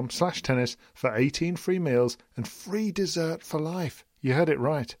homechef.com/tennis for 18 free meals and free dessert for life. You heard it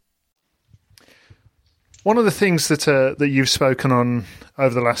right. One of the things that you've spoken on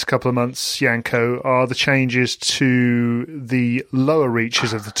over the last couple of months, Janko, are the changes to the lower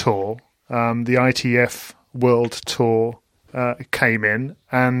reaches of the tour. The ITF World Tour came in,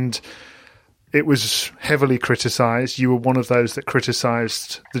 and it was heavily criticised. You were one of those that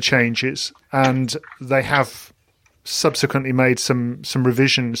criticised the changes, and they have subsequently made some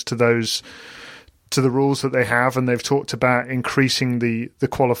revisions to those, to the rules that they have, and they've talked about increasing the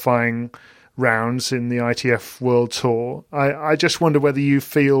qualifying rounds in the ITF World Tour. I just wonder whether you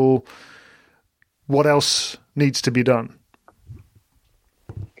feel what else needs to be done.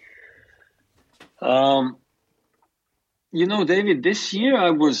 David, this year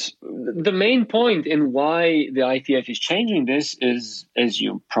the main point in why the ITF is changing this is, as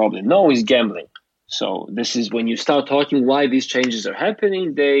you probably know, is gambling. So this is when you start talking why these changes are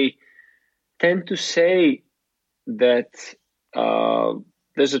happening, they tend to say that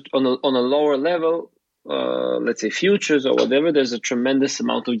there's on a lower level, let's say futures or whatever, there's a tremendous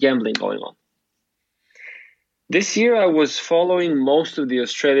amount of gambling going on. This year I was following most of the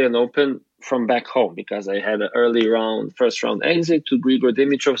Australian Open from back home because I had an first round exit to Grigor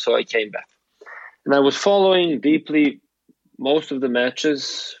Dimitrov, so I came back. And I was following deeply most of the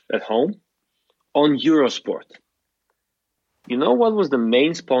matches at home on Eurosport. You know what was the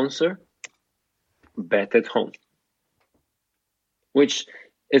main sponsor? Bet at Home. Which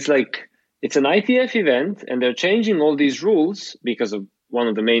it's like, it's an ITF event and they're changing all these rules because of one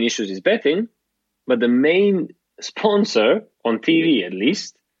of the main issues is betting, but the main sponsor on TV at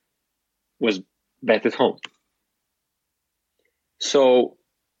least was Bet at Home. So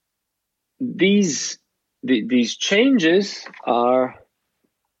these changes are,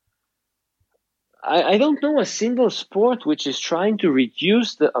 I don't know a single sport which is trying to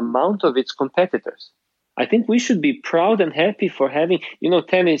reduce the amount of its competitors. I think we should be proud and happy for having,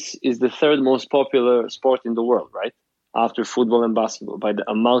 tennis is the third most popular sport in the world, right? After football and basketball, by the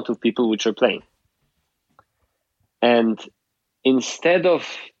amount of people which are playing. And instead of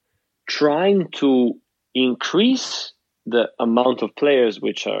trying to increase the amount of players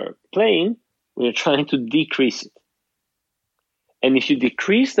which are playing, we are trying to decrease it. And if you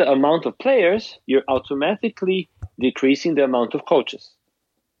decrease the amount of players, you're automatically decreasing the amount of coaches,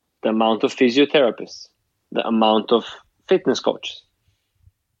 the amount of physiotherapists, the amount of fitness coaches,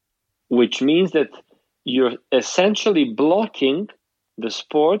 which means that you're essentially blocking the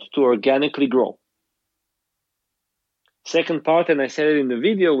sport to organically grow. Second part, and I said it in the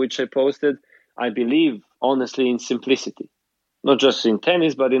video which I posted, I believe honestly in simplicity, not just in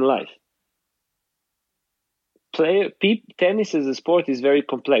tennis, but in life. Tennis as a sport is very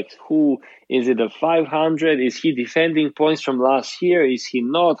complex. Who is it? A 500? Is he defending points from last year? Is he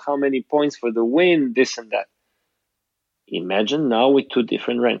not? How many points for the win? This and that. Imagine now with two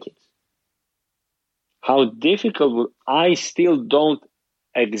different rankings. How difficult I still don't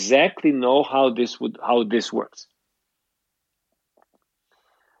exactly know how this works.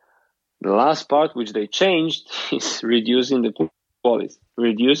 The last part which they changed is reducing the quality,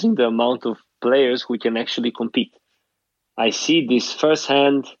 reducing the amount of players who can actually compete. I see this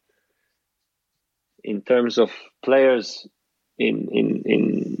firsthand in terms of players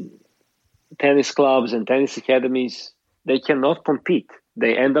in tennis clubs and tennis academies. They cannot compete.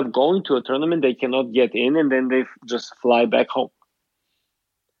 They end up going to a tournament, they cannot get in, and then they just fly back home.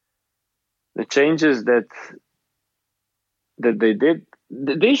 The changes that they did,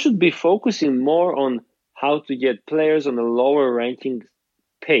 they should be focusing more on how to get players on the lower rankings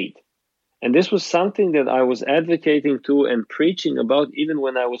paid. And this was something that I was advocating to and preaching about even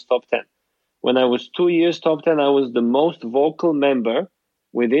when I was top 10. When I was 2 years top 10, I was the most vocal member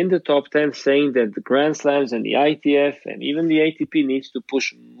within the top 10 saying that the Grand Slams and the ITF and even the ATP needs to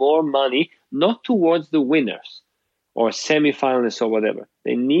push more money, not towards the winners or semifinalists or whatever.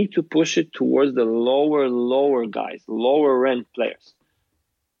 They need to push it towards the lower guys, lower ranked players.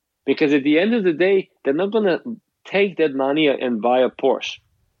 Because at the end of the day, they're not going to take that money and buy a Porsche.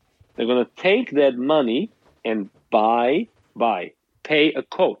 They're going to take that money and pay a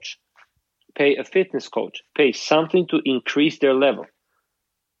coach, pay a fitness coach, pay something to increase their level.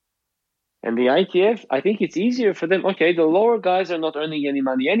 And the ITF, I think it's easier for them. Okay, the lower guys are not earning any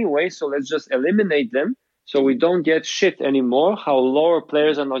money anyway, so let's just eliminate them so we don't get shit anymore how lower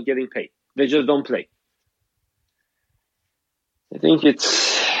players are not getting paid. They just don't play. I think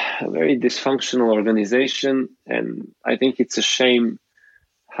it's a very dysfunctional organization, and I think it's a shame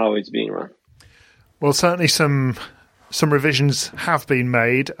how it's being run. Well, certainly some revisions have been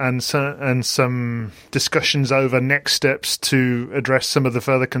made, and some discussions over next steps to address some of the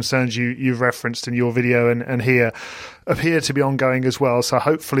further concerns you've referenced in your video and here appear to be ongoing as well. So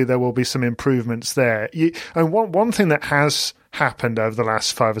hopefully there will be some improvements there. And one thing that has happened over the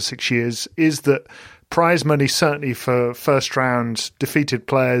last 5 or 6 years is that prize money, certainly for first round defeated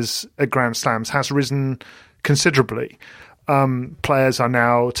players at Grand Slams, has risen considerably. Players are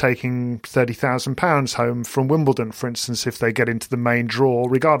now taking £30,000 home from Wimbledon, for instance, if they get into the main draw,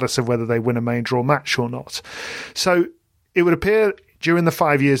 regardless of whether they win a main draw match or not. So it would appear during the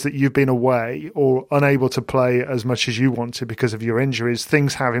 5 years that you've been away or unable to play as much as you wanted because of your injuries,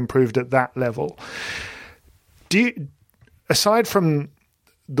 things have improved at that level. Aside from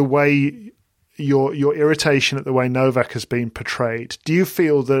the way your irritation at the way Novak has been portrayed, do you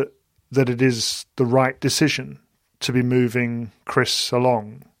feel that it is the right decision to be moving Chris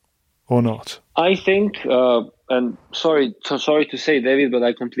along or not? I think, and sorry to say, David, but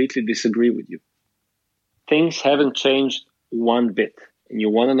I completely disagree with you. Things haven't changed one bit. And you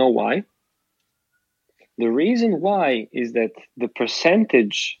want to know why? The reason why is that the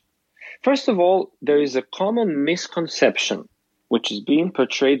percentage, first of all, there is a common misconception which is being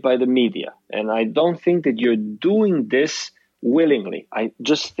portrayed by the media. And I don't think that you're doing this willingly. I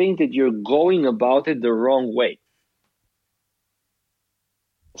just think that you're going about it the wrong way.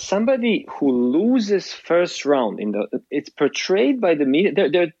 Somebody who loses first round it's portrayed by the media.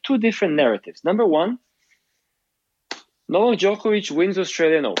 There are two different narratives. Number one, Novak Djokovic wins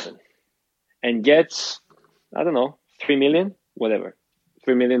Australian Open and gets, I don't know, $3 million, whatever,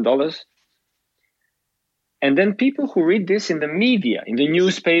 $3 million. And then people who read this in the media, in the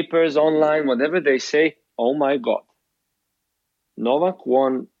newspapers, online, whatever, they say, oh my God, Novak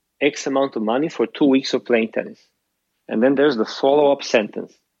won X amount of money for 2 weeks of playing tennis. And then there's the follow-up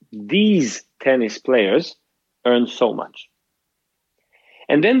sentence. These tennis players earn so much.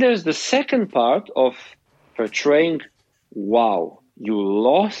 And then there's the second part of portraying, wow, you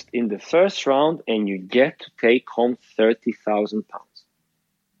lost in the first round and you get to take home £30,000,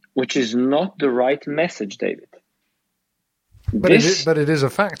 which is not the right message, David. But it is a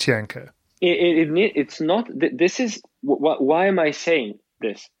fact, Janko. It's not. This is why am I saying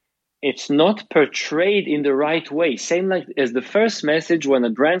this? It's not portrayed in the right way. Same like as the first message, when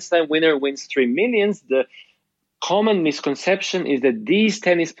a Grand Slam winner wins $3 million, the common misconception is that these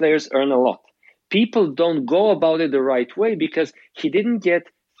tennis players earn a lot. People don't go about it the right way because he didn't get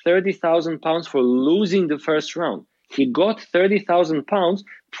 £30,000 for losing the first round. He got £30,000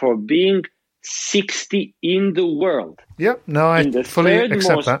 for being 60 in the world. Yep, no, I fully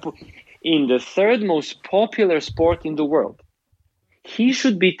accept that. In the third most popular sport in the world. He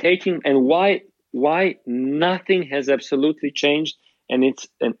should be taking, and why nothing has absolutely changed, and it's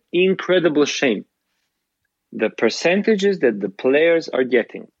an incredible shame. The percentages that the players are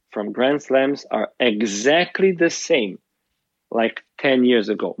getting from Grand Slams are exactly the same like 10 years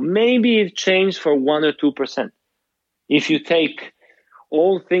ago. Maybe it changed for 1 or 2%. If you take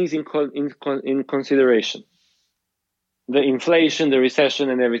all things in consideration, the inflation, the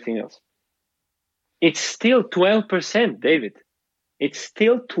recession, and everything else, it's still 12%, David. It's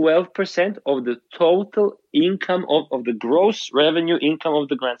still 12% of the total income of the gross revenue income of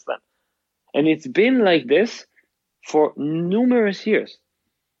the Grand Slam. And it's been like this for numerous years.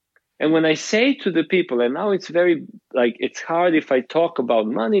 And when I say to the people, and now it's very, it's hard if I talk about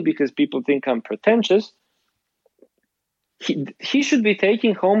money because people think I'm pretentious. He should be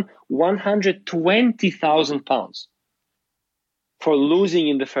taking home £120,000 for losing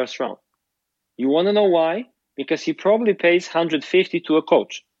in the first round. You want to know why? Because he probably pays $150 to a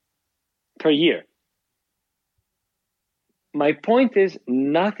coach per year. my point is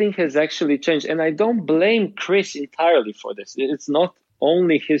nothing has actually changed. And I don't blame Chris entirely for this. It's not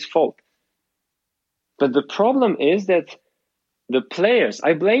only his fault. But the problem is that the players,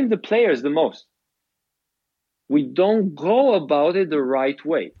 I blame the players the most. We don't go about it the right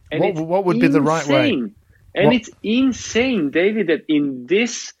way. And what would be the right way? And it's insane, David, that in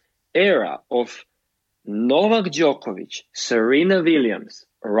this era of Novak Djokovic, Serena Williams,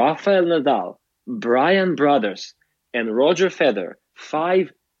 Rafael Nadal, Brian Brothers, and Roger Federer,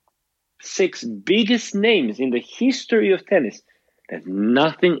 5, 6 biggest names in the history of tennis, that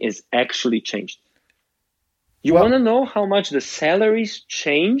nothing is actually changed. You want to know how much the salaries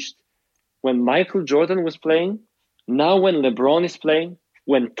changed when Michael Jordan was playing, now when LeBron is playing,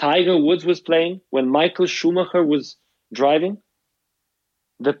 when Tiger Woods was playing, when Michael Schumacher was driving?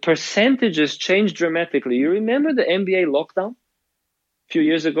 The percentages changed dramatically. You remember the NBA lockdown a few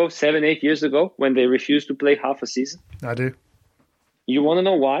years ago, 7, 8 years ago, when they refused to play half a season? I do. You want to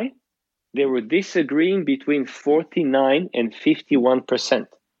know why? They were disagreeing between 49 and 51%.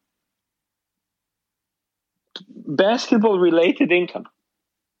 Basketball-related income.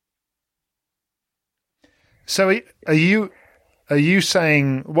 So are you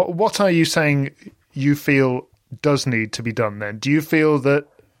saying, what are you saying you feel does need to be done then? Do you feel that,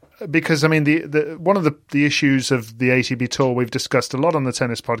 because I mean, the one of the issues of the ATP Tour we've discussed a lot on the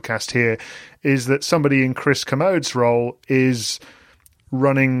tennis podcast here is that somebody in Chris Commode's role is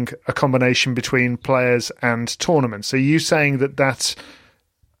running a combination between players and tournaments. Are you saying that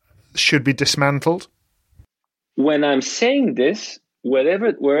should be dismantled? When I'm saying this,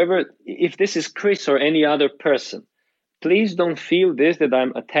 wherever, if this is Chris or any other person, please don't feel that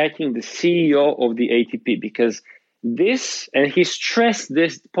I'm attacking the CEO of the ATP, because this, and he stressed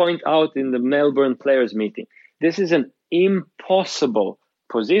this point out in the Melbourne players meeting, this is an impossible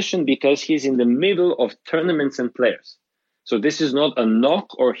position because he's in the middle of tournaments and players. So this is not a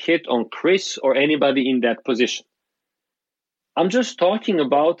knock or hit on Chris or anybody in that position. I'm just talking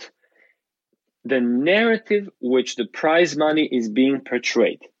about the narrative which the prize money is being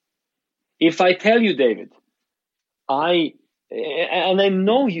portrayed. If I tell you, David, I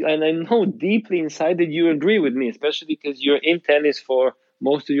know you, and I know deeply inside that you agree with me, especially because you're in tennis for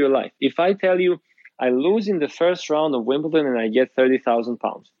most of your life. If I tell you I lose in the first round of Wimbledon and I get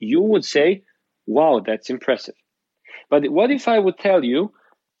 £30,000, you would say, wow, that's impressive. But what if I would tell you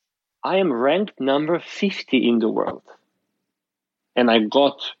I am ranked number 50 in the world and I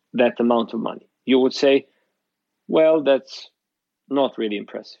got that amount of money? You would say, well, that's not really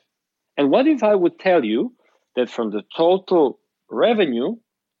impressive. And what if I would tell you that from the total revenue,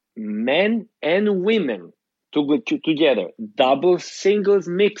 men and women together, doubles, singles,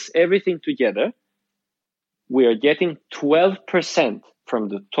 mix, everything together, we are getting 12% from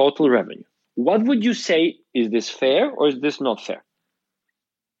the total revenue? What would you say? Is this fair or is this not fair?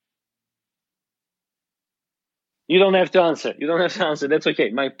 You don't have to answer. That's okay.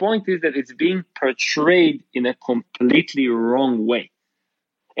 My point is that it's being portrayed in a completely wrong way.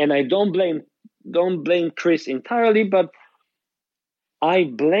 And I don't blame Chris entirely, but I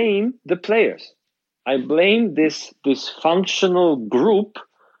blame the players. I blame this dysfunctional group,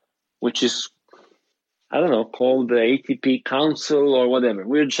 which is, I don't know, called the ATP Council or whatever.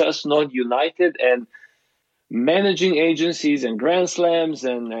 We're just not united, and managing agencies and Grand Slams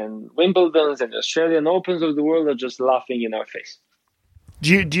and Wimbledons and Australian Opens of the world are just laughing in our face. Do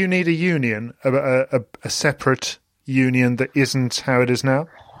you need a union, a separate union that isn't how it is now?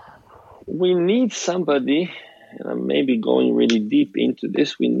 We need somebody, and I'm maybe going really deep into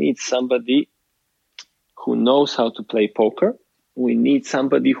this, we need somebody who knows how to play poker. We need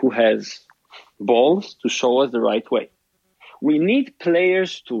somebody who has balls to show us the right way. We need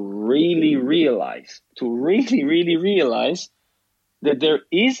players to really realize that there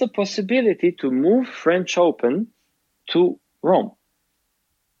is a possibility to move French Open to Rome,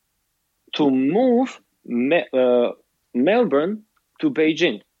 to move Melbourne to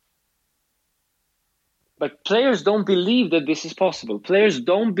Beijing. But players don't believe that this is possible. Players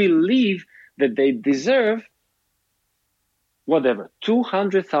don't believe that they deserve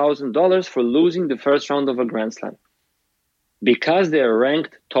 $200,000 for losing the first round of a Grand Slam, because they're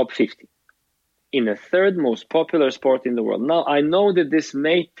ranked top 50 in the third most popular sport in the world. Now, I know that this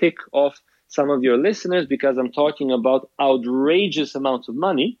may tick off some of your listeners because I'm talking about outrageous amounts of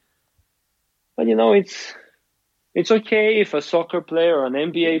money, but it's okay if a soccer player or an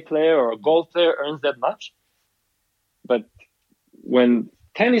NBA player or a golf player earns that much. But when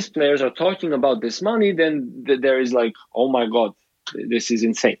tennis players are talking about this money, then there is like, oh my God, this is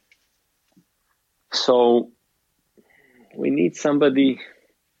insane. So we need somebody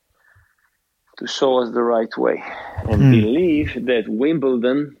to show us the right way and believe that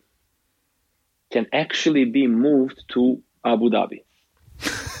Wimbledon can actually be moved to Abu Dhabi.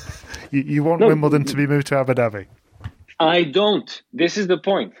 You want Wimbledon to be moved to Abu Dhabi? I don't. This is the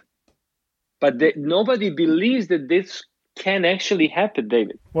point. But nobody believes that this can actually happen,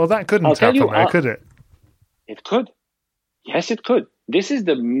 David. Well, that couldn't happen there, could it? It could. Yes, it could. This is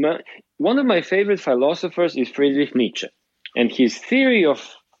one of my favorite philosophers is Friedrich Nietzsche. And his theory of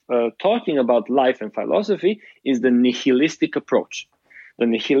talking about life and philosophy is the nihilistic approach. The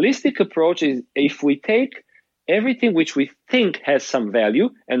nihilistic approach is if we take everything which we think has some value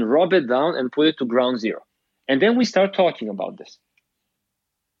and rub it down and put it to ground zero. And then we start talking about this.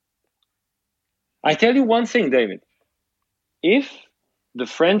 I tell you one thing, David. If the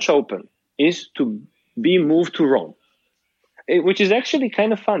French Open is to be moved to Rome, which is actually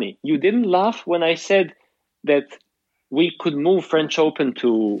kind of funny. You didn't laugh when I said that we could move French Open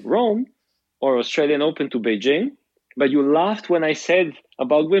to Rome or Australian Open to Beijing, but you laughed when I said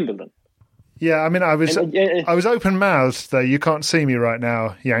about Wimbledon. Yeah, I mean, I was open-mouthed there. You can't see me right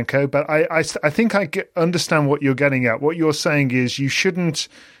now, Janko, but I think I understand what you're getting at. What you're saying is you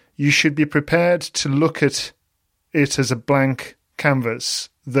should be prepared to look at it as a blank canvas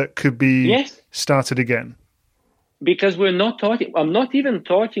that could be started again. Because I'm not even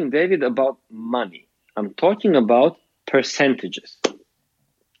talking, David, about money. I'm talking about percentages.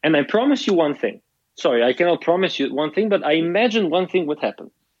 And I promise you one thing. Sorry, I cannot promise you one thing, but I imagine one thing would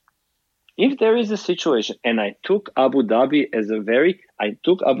happen. If there is a situation, and I took Abu Dhabi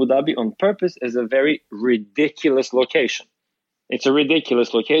on purpose as a very ridiculous location. It's a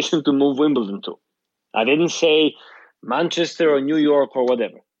ridiculous location to move Wimbledon to. I didn't say Manchester or New York or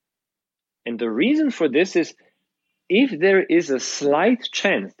whatever. And the reason for this is if there is a slight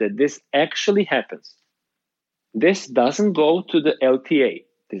chance that this actually happens, this doesn't go to the LTA.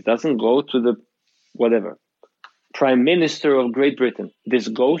 This doesn't go to the whatever. Prime Minister of Great Britain. This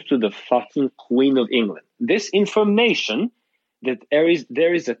goes to the fucking Queen of England. This information that there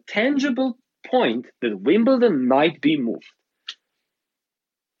is a tangible point that Wimbledon might be moved.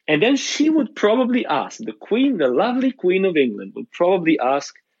 And then she would probably ask, the lovely Queen of England would probably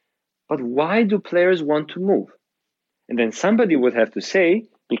ask, but why do players want to move? And then somebody would have to say,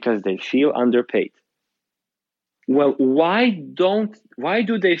 because they feel underpaid. Well, why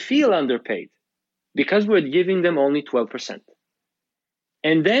do they feel underpaid? Because we're giving them only 12%.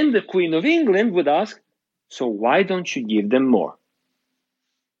 And then the Queen of England would ask, so why don't you give them more?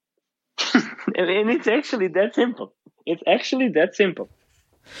 And it's actually that simple. It's actually that simple.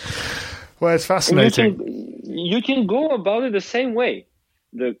 Well, it's fascinating. You can go about it the same way.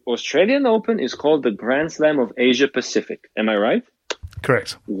 The Australian Open is called the Grand Slam of Asia Pacific. Am I right?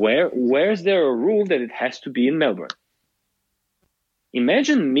 Correct. Where's there a rule that it has to be in Melbourne?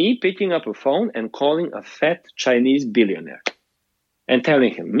 Imagine me picking up a phone and calling a fat Chinese billionaire and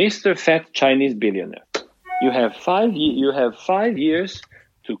telling him, Mr. Fat Chinese Billionaire, you have 5 years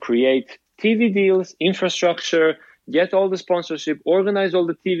to create TV deals, infrastructure, get all the sponsorship, organize all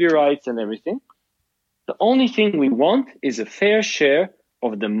the TV rights and everything. The only thing we want is a fair share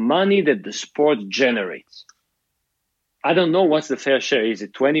of the money that the sport generates. I don't know what's the fair share. Is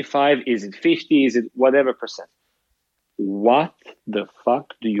it 25? Is it 50? Is it whatever percent? What the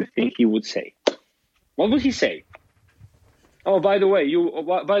fuck do you think he would say? What would he say? Oh, by the way,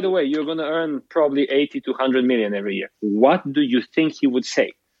 you're going to earn probably 80 to 100 million every year. What do you think he would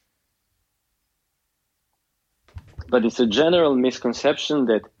say? But it's a general misconception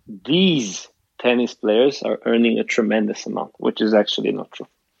that these tennis players are earning a tremendous amount, which is actually not true.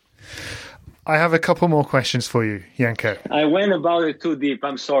 I have a couple more questions for you, Janko. I went about it too deep.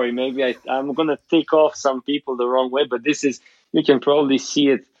 I'm sorry. Maybe I'm going to tick off some people the wrong way, but you can probably see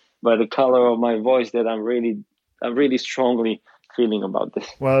it by the color of my voice that I'm really strongly feeling about this.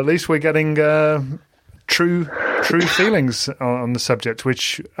 Well, at least we're getting true feelings on the subject,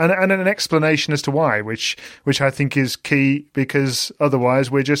 and an explanation as to why, which I think is key, because otherwise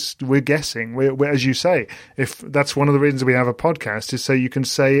we're guessing. We're, as you say, if that's one of the reasons we have a podcast, is so you can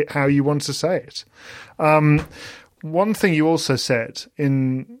say it how you want to say it. One thing you also said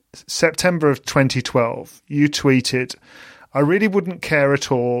in September of 2012, you tweeted, I really wouldn't care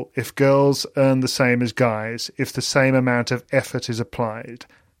at all if girls earn the same as guys if the same amount of effort is applied.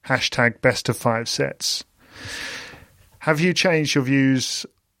 #best of 5 sets. Have you changed your views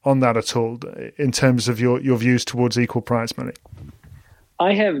on that at all in terms of your views towards equal prize money?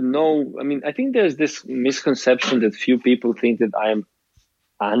 I think there's this misconception that few people think that I am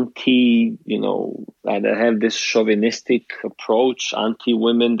anti, that I have this chauvinistic approach,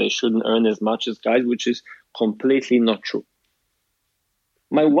 anti-women, they shouldn't earn as much as guys, which is completely not true.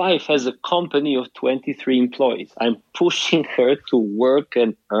 My wife has a company of 23 employees. I'm pushing her to work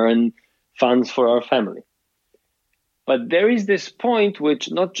and earn funds for our family. But there is this point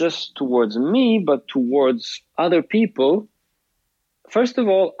which, not just towards me, but towards other people. First of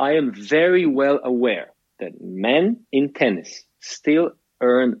all, I am very well aware that men in tennis still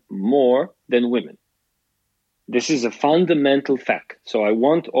earn more than women. This is a fundamental fact. So I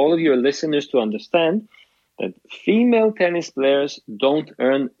want all of your listeners to understand that female tennis players don't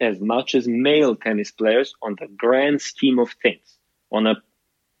earn as much as male tennis players on the grand scheme of things, on a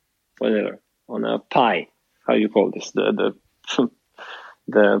pie. How you call this? The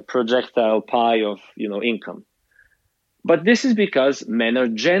projectile pie of income. But this is because men are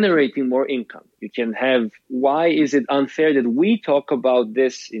generating more income. You can have, why is it unfair that we talk about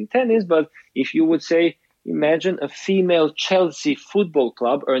this in tennis? But if you would say, imagine a female Chelsea football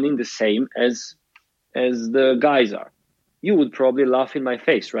club earning the same as the guys are, you would probably laugh in my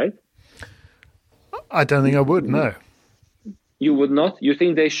face, right? I don't think I would, no. You would not? You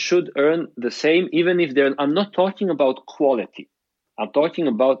think they should earn the same, even if they're... I'm not talking about quality. I'm talking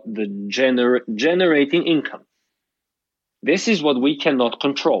about the generating income. This is what we cannot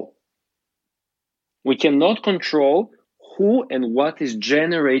control. We cannot control who and what is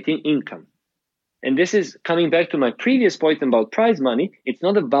generating income. And this is coming back to my previous point about prize money. It's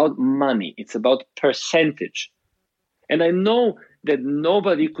not about money. It's about percentage. And I know that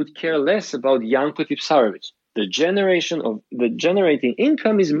nobody could care less about Janko Tipsarevic. The generating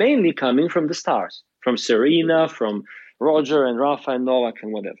income is mainly coming from the stars, from Serena, from Roger and Rafa and Novak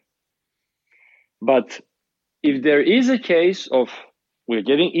and whatever. But if there is a case of we're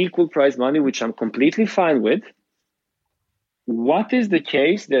getting equal prize money, which I'm completely fine with, what is the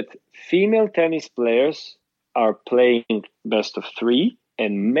case that female tennis players are playing best of 3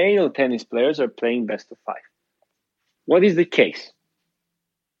 and male tennis players are playing best of 5? What is the case?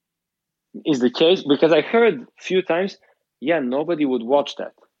 Is the case because I heard a few times, nobody would watch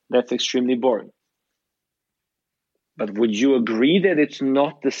that. That's extremely boring. But would you agree that it's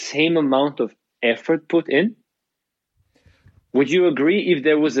not the same amount of effort put in? Would you agree if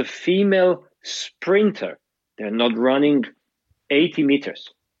there was a female sprinter, they're not running 80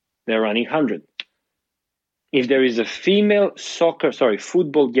 meters, they're running 100. If there is a female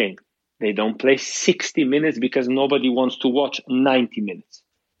football game, they don't play 60 minutes because nobody wants to watch 90 minutes.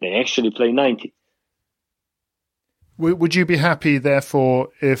 They actually play 90. Would you be happy, therefore,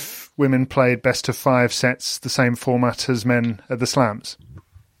 if women played best of 5 sets, the same format as men at the slams?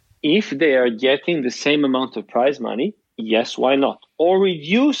 If they are getting the same amount of prize money, yes, why not? Or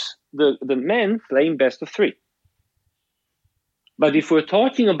reduce the men playing best of 3. But if we're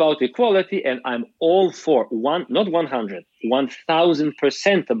talking about equality, and I'm all for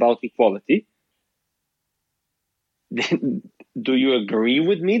 1,000% about equality, then do you agree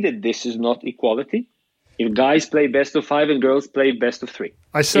with me that this is not equality? If guys play best of 5 and girls play best of 3,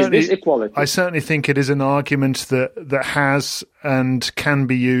 is this equality? I certainly think it is an argument that has and can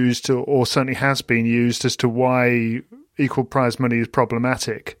be used, or certainly has been used, as to why equal prize money is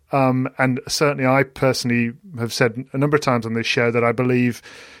problematic. And certainly I personally have said a number of times on this show that I believe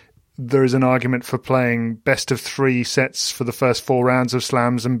there is an argument for playing best of 3 sets for the first 4 rounds of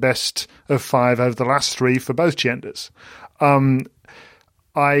slams and best of 5 over the last 3 for both genders.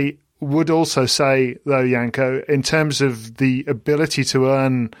 I would also say, though, Janko, in terms of the ability to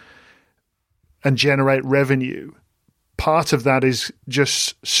earn and generate revenue, part of that is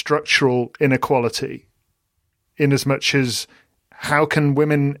just structural inequality, in as much as how can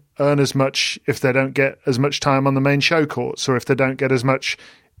women earn as much if they don't get as much time on the main show courts, or if they don't get as much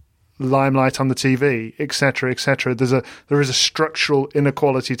limelight on the TV, etc., etc. There is a structural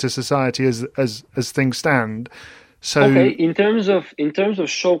inequality to society as things stand. So, okay, in terms of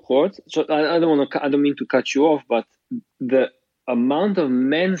show courts, so I don't mean to cut you off, but the amount of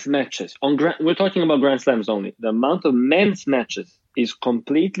men's matches we're talking about Grand Slams only. The amount of men's matches is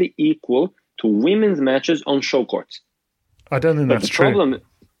completely equal to women's matches on show courts. I don't think that's true.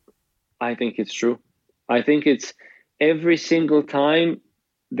 I think it's true. I think it's every single time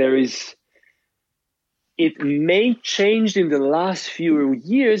there is. It may change in the last few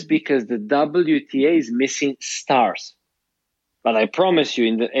years because the WTA is missing stars. But I promise you,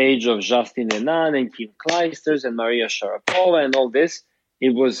 in the age of Justin Henin and Kim Clijsters and Maria Sharapova and all this,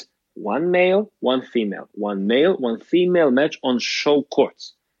 it was one male, one female, one male, one female match on show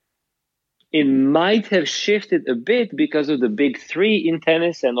courts. It might have shifted a bit because of the big 3 in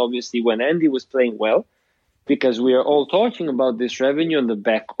tennis, and obviously when Andy was playing well, because we are all talking about this revenue on the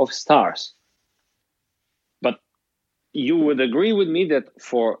back of stars. You would agree with me that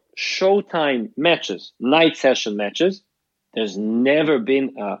for Showtime matches, night session matches, There's never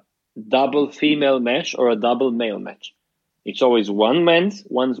been a double female match or a double male match. It's always one men's,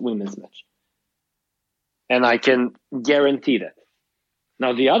 one women's match. And I can guarantee that.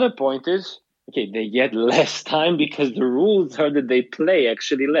 Now, the other point is, okay, they get less time because the rules are that they play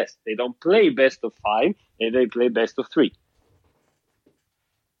actually less. They don't play best of 5, they play best of 3.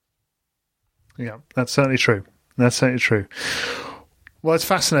 Yeah, that's certainly true. That's certainly true. Well, it's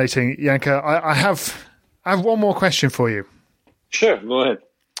fascinating, Janko. I have one more question for you. Sure, go ahead.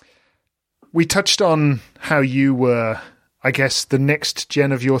 We touched on how you were, I guess, the next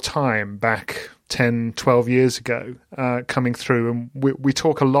gen of your time back 10, 12 years ago, coming through. And we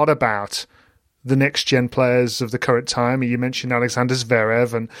talk a lot about the next gen players of the current time. You mentioned Alexander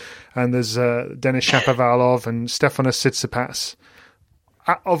Zverev and there's Denis Shapovalov and Stefanos Tsitsipas.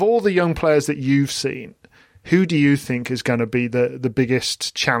 Of all the young players that you've seen, who do you think is going to be the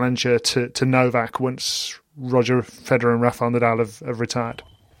biggest challenger to Novak once Roger Federer and Rafael Nadal have retired?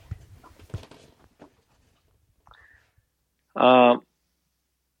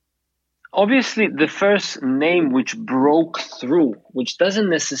 Obviously, the first name which broke through, which doesn't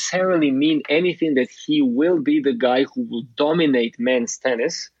necessarily mean anything that he will be the guy who will dominate men's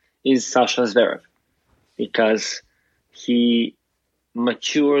tennis, is Sasha Zverev. Because he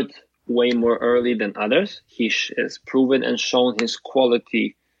matured way more early than others. He has proven and shown his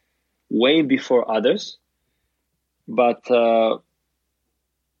quality way before others. But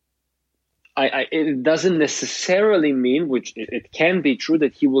it doesn't necessarily mean, which it can be true,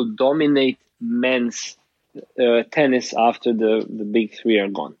 that he will dominate men's tennis after the big 3 are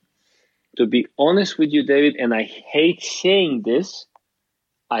gone. To be honest with you, David, and I hate saying this,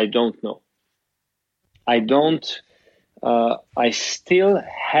 I don't know. I still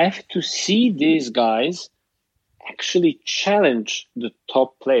have to see these guys actually challenge the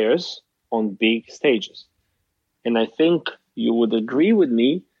top players on big stages. And I think you would agree with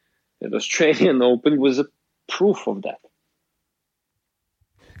me that Australian Open was a proof of that.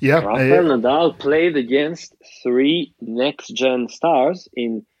 Yeah, Rafael Nadal played against 3 next-gen stars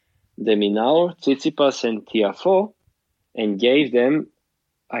in De Minaur, Tsitsipas, and Tiafoe, and gave them,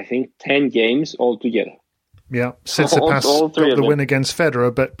 I think, 10 games altogether. Yeah, Tsitsipas got the win against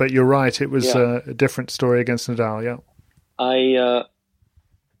Federer, but you're right, it was a different story against Nadal. Yeah,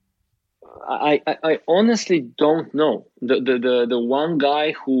 I honestly don't know. The one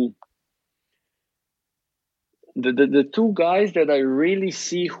guy who, the 2 guys that I really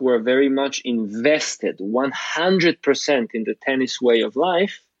see who are very much invested 100% in the tennis way of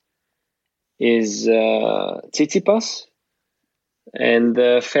life is Tsitsipas and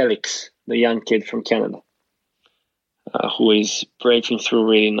Felix, the young kid from Canada. Who is breaking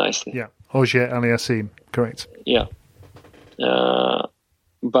through really nicely. Yeah, Ogier Aliassime, correct. Yeah.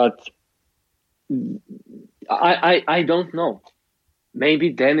 But I don't know. Maybe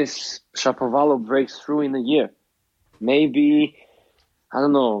Denis Shapovalov breaks through in a year. Maybe, I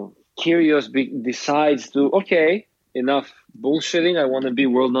don't know, Kyrgios decides to, okay, enough bullshitting, I want to be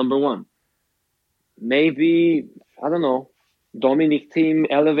world number 1. Maybe, I don't know, Dominic Thiem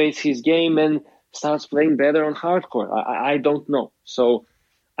elevates his game and starts playing better on hardcore. I don't know. So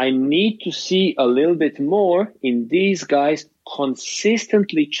I need to see a little bit more in these guys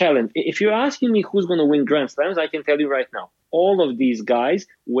consistently challenge. If you're asking me who's going to win Grand Slams, I can tell you right now, all of these guys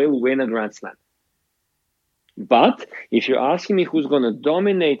will win a Grand Slam. But if you're asking me who's going to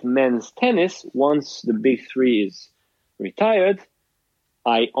dominate men's tennis once the big 3 is retired,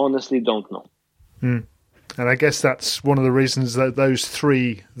 I honestly don't know. And I guess that's one of the reasons that those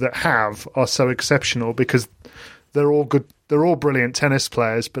 3 that have are so exceptional, because they're all good. They're all brilliant tennis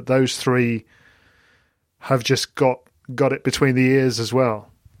players, but those 3 have just got it between the ears as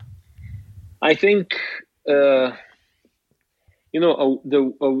well. I think,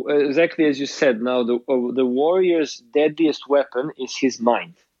 exactly as you said. Now, the warrior's deadliest weapon is his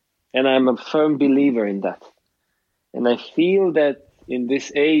mind, and I'm a firm believer in that. And I feel that in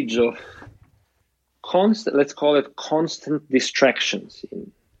this age of constant distractions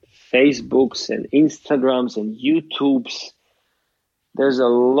in Facebooks and Instagrams and YouTubes, there's a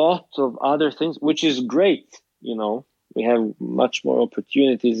lot of other things, which is great. We have much more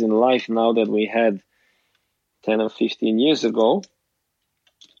opportunities in life now than we had 10 or 15 years ago,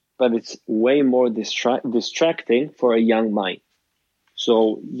 but it's way more distracting for a young mind.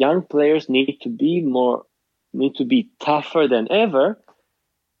 So young players need to be tougher than ever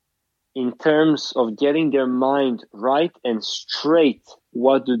in terms of getting their mind right and straight.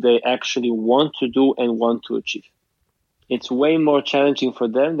 What do they actually want to do and want to achieve? It's way more challenging for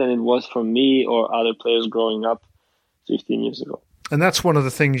them than it was for me or other players growing up 15 years ago. And that's one of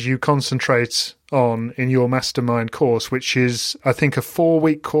the things you concentrate on in your mastermind course, which is, I think, a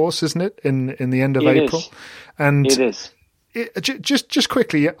 4-week course, isn't it? In the end of April, and it is. Just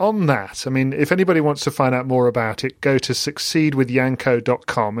quickly on that, I mean, if anybody wants to find out more about it, go to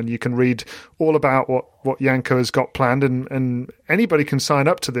succeedwithjanko.com and you can read all about what Janko has got planned, and anybody can sign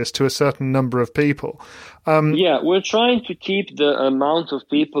up to this to a certain number of people. We're trying to keep the amount of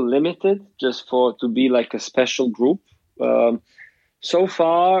people limited just to be like a special group. So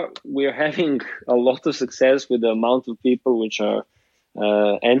far, we're having a lot of success with the amount of people which are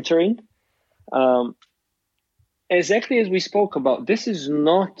entering. Exactly as we spoke about, this is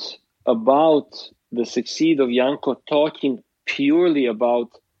not about the Succeed of Janko talking purely about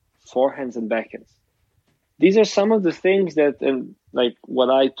forehands and backhands. These are some of the things that, and like what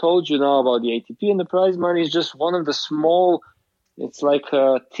I told you now about the ATP and the prize money is just one of the small, it's like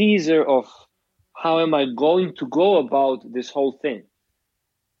a teaser of how am I going to go about this whole thing.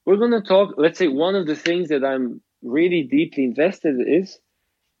 We're going to talk, let's say one of the things that I'm really deeply invested in is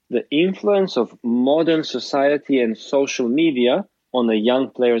the influence of modern society and social media on a young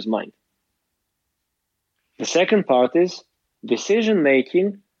player's mind. The second part is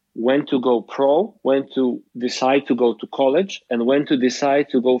decision-making, when to go pro, when to decide to go to college, and when to decide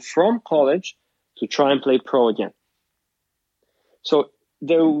to go from college to try and play pro again. So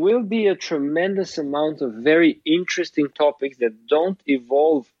there will be a tremendous amount of very interesting topics that don't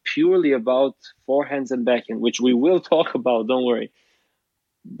evolve purely about forehands and backhand, which we will talk about, don't worry.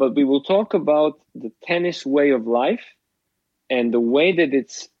 But we will talk about the tennis way of life and the way that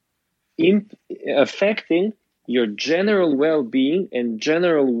it's affecting your general well-being and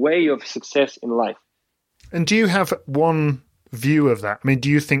general way of success in life. And do you have one view of that? I mean, do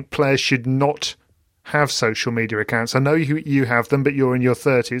you think players should not have social media accounts? I know you have them, but you're in your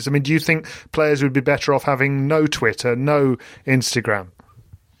 30s. I mean, do you think players would be better off having no Twitter, no Instagram?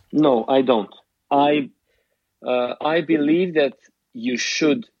 No, I don't. I believe that you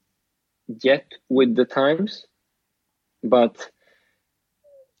should get with the times, but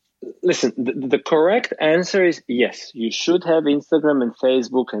listen, the correct answer is yes, you should have Instagram and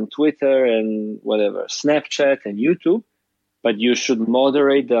Facebook and Twitter and whatever, Snapchat and YouTube, but you should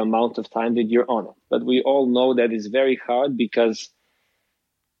moderate the amount of time that you're on it. But we all know that is very hard because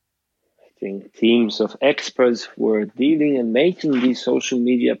I think teams of experts were dealing and making these social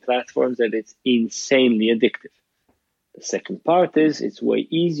media platforms that it's insanely addictive. The second part is it's way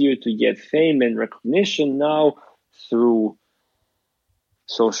easier to get fame and recognition now through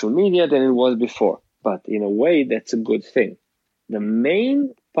social media than it was before. But in a way, that's a good thing. The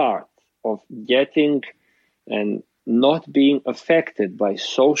main part of getting and not being affected by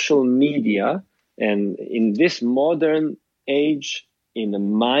social media and in this modern age, in the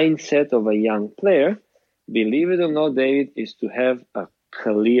mindset of a young player, believe it or not, David, is to have a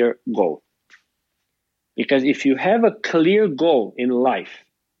clear goal. Because if you have a clear goal in life,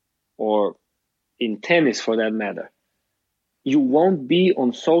 or in tennis for that matter, you won't be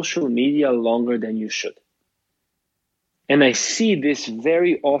on social media longer than you should. And I see this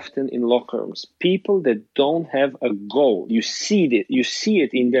very often in locker rooms. People that don't have a goal, you see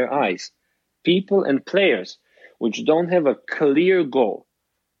it in their eyes. People and players which don't have a clear goal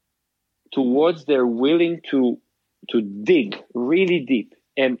towards they're willing to dig really deep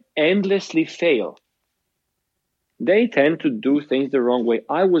and endlessly fail. They tend to do things the wrong way.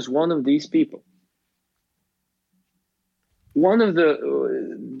 I was one of these people.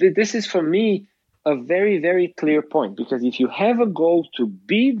 This is for me a very, very clear point, because if you have a goal to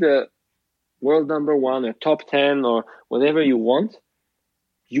be the world number one or top 10 or whatever you want,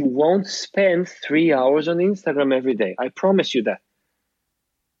 you won't spend 3 hours on Instagram every day. I promise you that.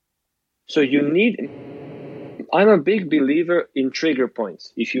 So I'm a big believer in trigger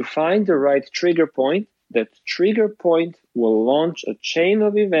points. If you find the right trigger point, that trigger point will launch a chain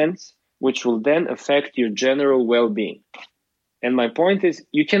of events which will then affect your general well-being. And my point is,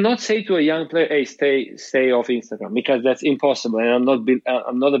 you cannot say to a young player, hey, stay off Instagram, because that's impossible, and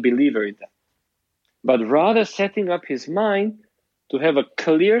I'm not a believer in that. But rather setting up his mind to have a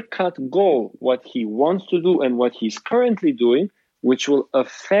clear-cut goal, what he wants to do and what he's currently doing, which will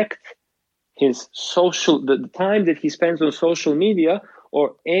affect his the time that he spends on social media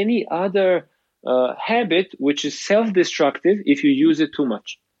or any other habit which is self-destructive if you use it too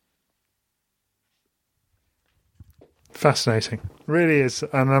much. Fascinating, really is.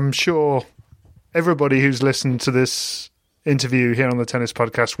 And I'm sure everybody who's listened to this interview here on the Tennis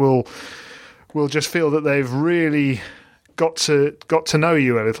Podcast will just feel that they've really got to know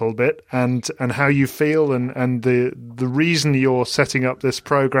you a little bit and how you feel and the reason you're setting up this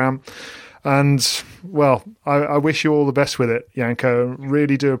program. And, well, I wish you all the best with it, Janko.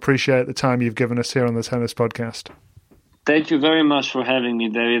 Really do appreciate the time you've given us here on the Tennis Podcast. Thank you very much for having me,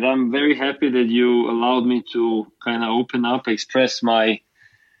 David. I'm very happy that you allowed me to kind of open up, express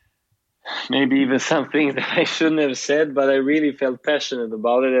maybe even some things that I shouldn't have said, but I really felt passionate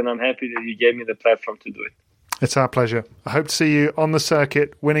about it, and I'm happy that you gave me the platform to do it. It's our pleasure. I hope to see you on the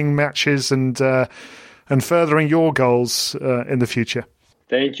circuit, winning matches and furthering your goals in the future.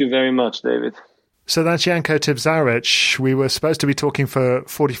 Thank you very much, David. So that's Janko Tipsarevic. We were supposed to be talking for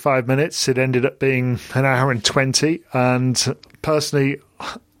 45 minutes. It ended up being an hour and 20. And personally,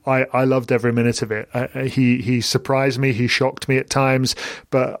 I loved every minute of it. He surprised me. He shocked me at times.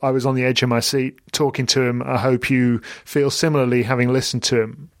 But I was on the edge of my seat talking to him. I hope you feel similarly having listened to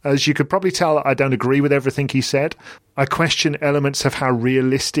him. As you could probably tell, I don't agree with everything he said. I question elements of how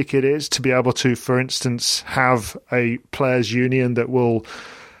realistic it is to be able to, for instance, have a players' union that will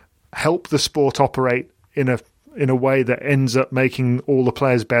help the sport operate in a way that ends up making all the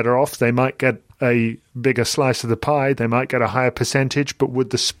players better off. They might get a bigger slice of the pie, they might get a higher percentage, but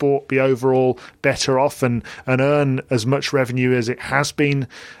would the sport be overall better off and earn as much revenue as it has been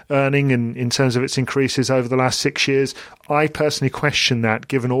earning in terms of its increases over the last 6 years? I personally question that,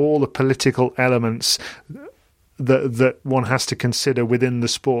 given all the political elements that one has to consider within the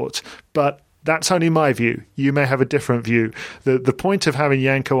sport. But that's only my view. You may have a different view. The point of having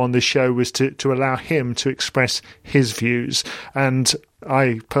Janko on this show was to allow him to express his views, and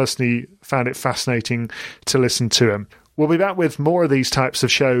I personally found it fascinating to listen to him. We'll be back with more of these types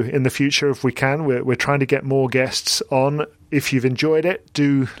of show in the future if we can. We're trying to get more guests on. If you've enjoyed it,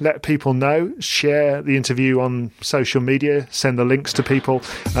 do let people know. Share the interview on social media. Send the links to people.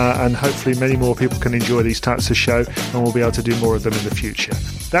 And hopefully many more people can enjoy these types of show. And we'll be able to do more of them in the future.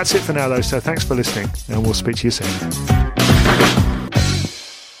 That's it for now, though. So thanks for listening. And we'll speak to you soon.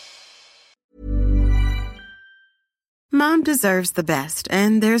 Mom deserves the best,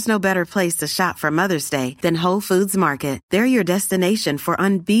 and there's no better place to shop for Mother's Day than Whole Foods Market. They're your destination for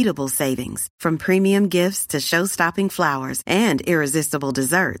unbeatable savings, from premium gifts to show-stopping flowers and irresistible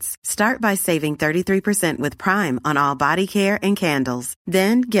desserts. Start by saving 33% with Prime on all body care and candles.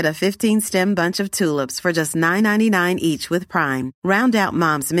 Then get a 15-stem bunch of tulips for just $9.99 each with Prime. Round out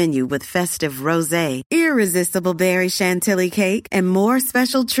Mom's menu with festive rosé, irresistible berry chantilly cake, and more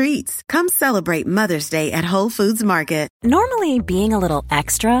special treats. Come celebrate Mother's Day at Whole Foods Market. Normally, being a little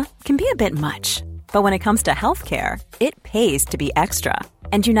extra can be a bit much, but when it comes to healthcare, it pays to be extra.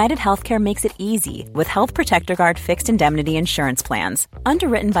 And United Healthcare makes it easy with Health Protector Guard fixed indemnity insurance plans.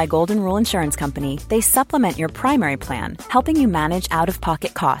 Underwritten by Golden Rule Insurance Company, they supplement your primary plan, helping you manage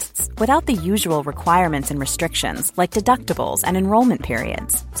out-of-pocket costs without the usual requirements and restrictions like deductibles and enrollment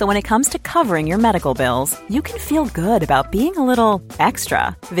periods. So when it comes to covering your medical bills, you can feel good about being a little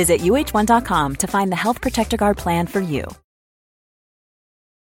extra. Visit UH1.com to find the Health Protector Guard plan for you.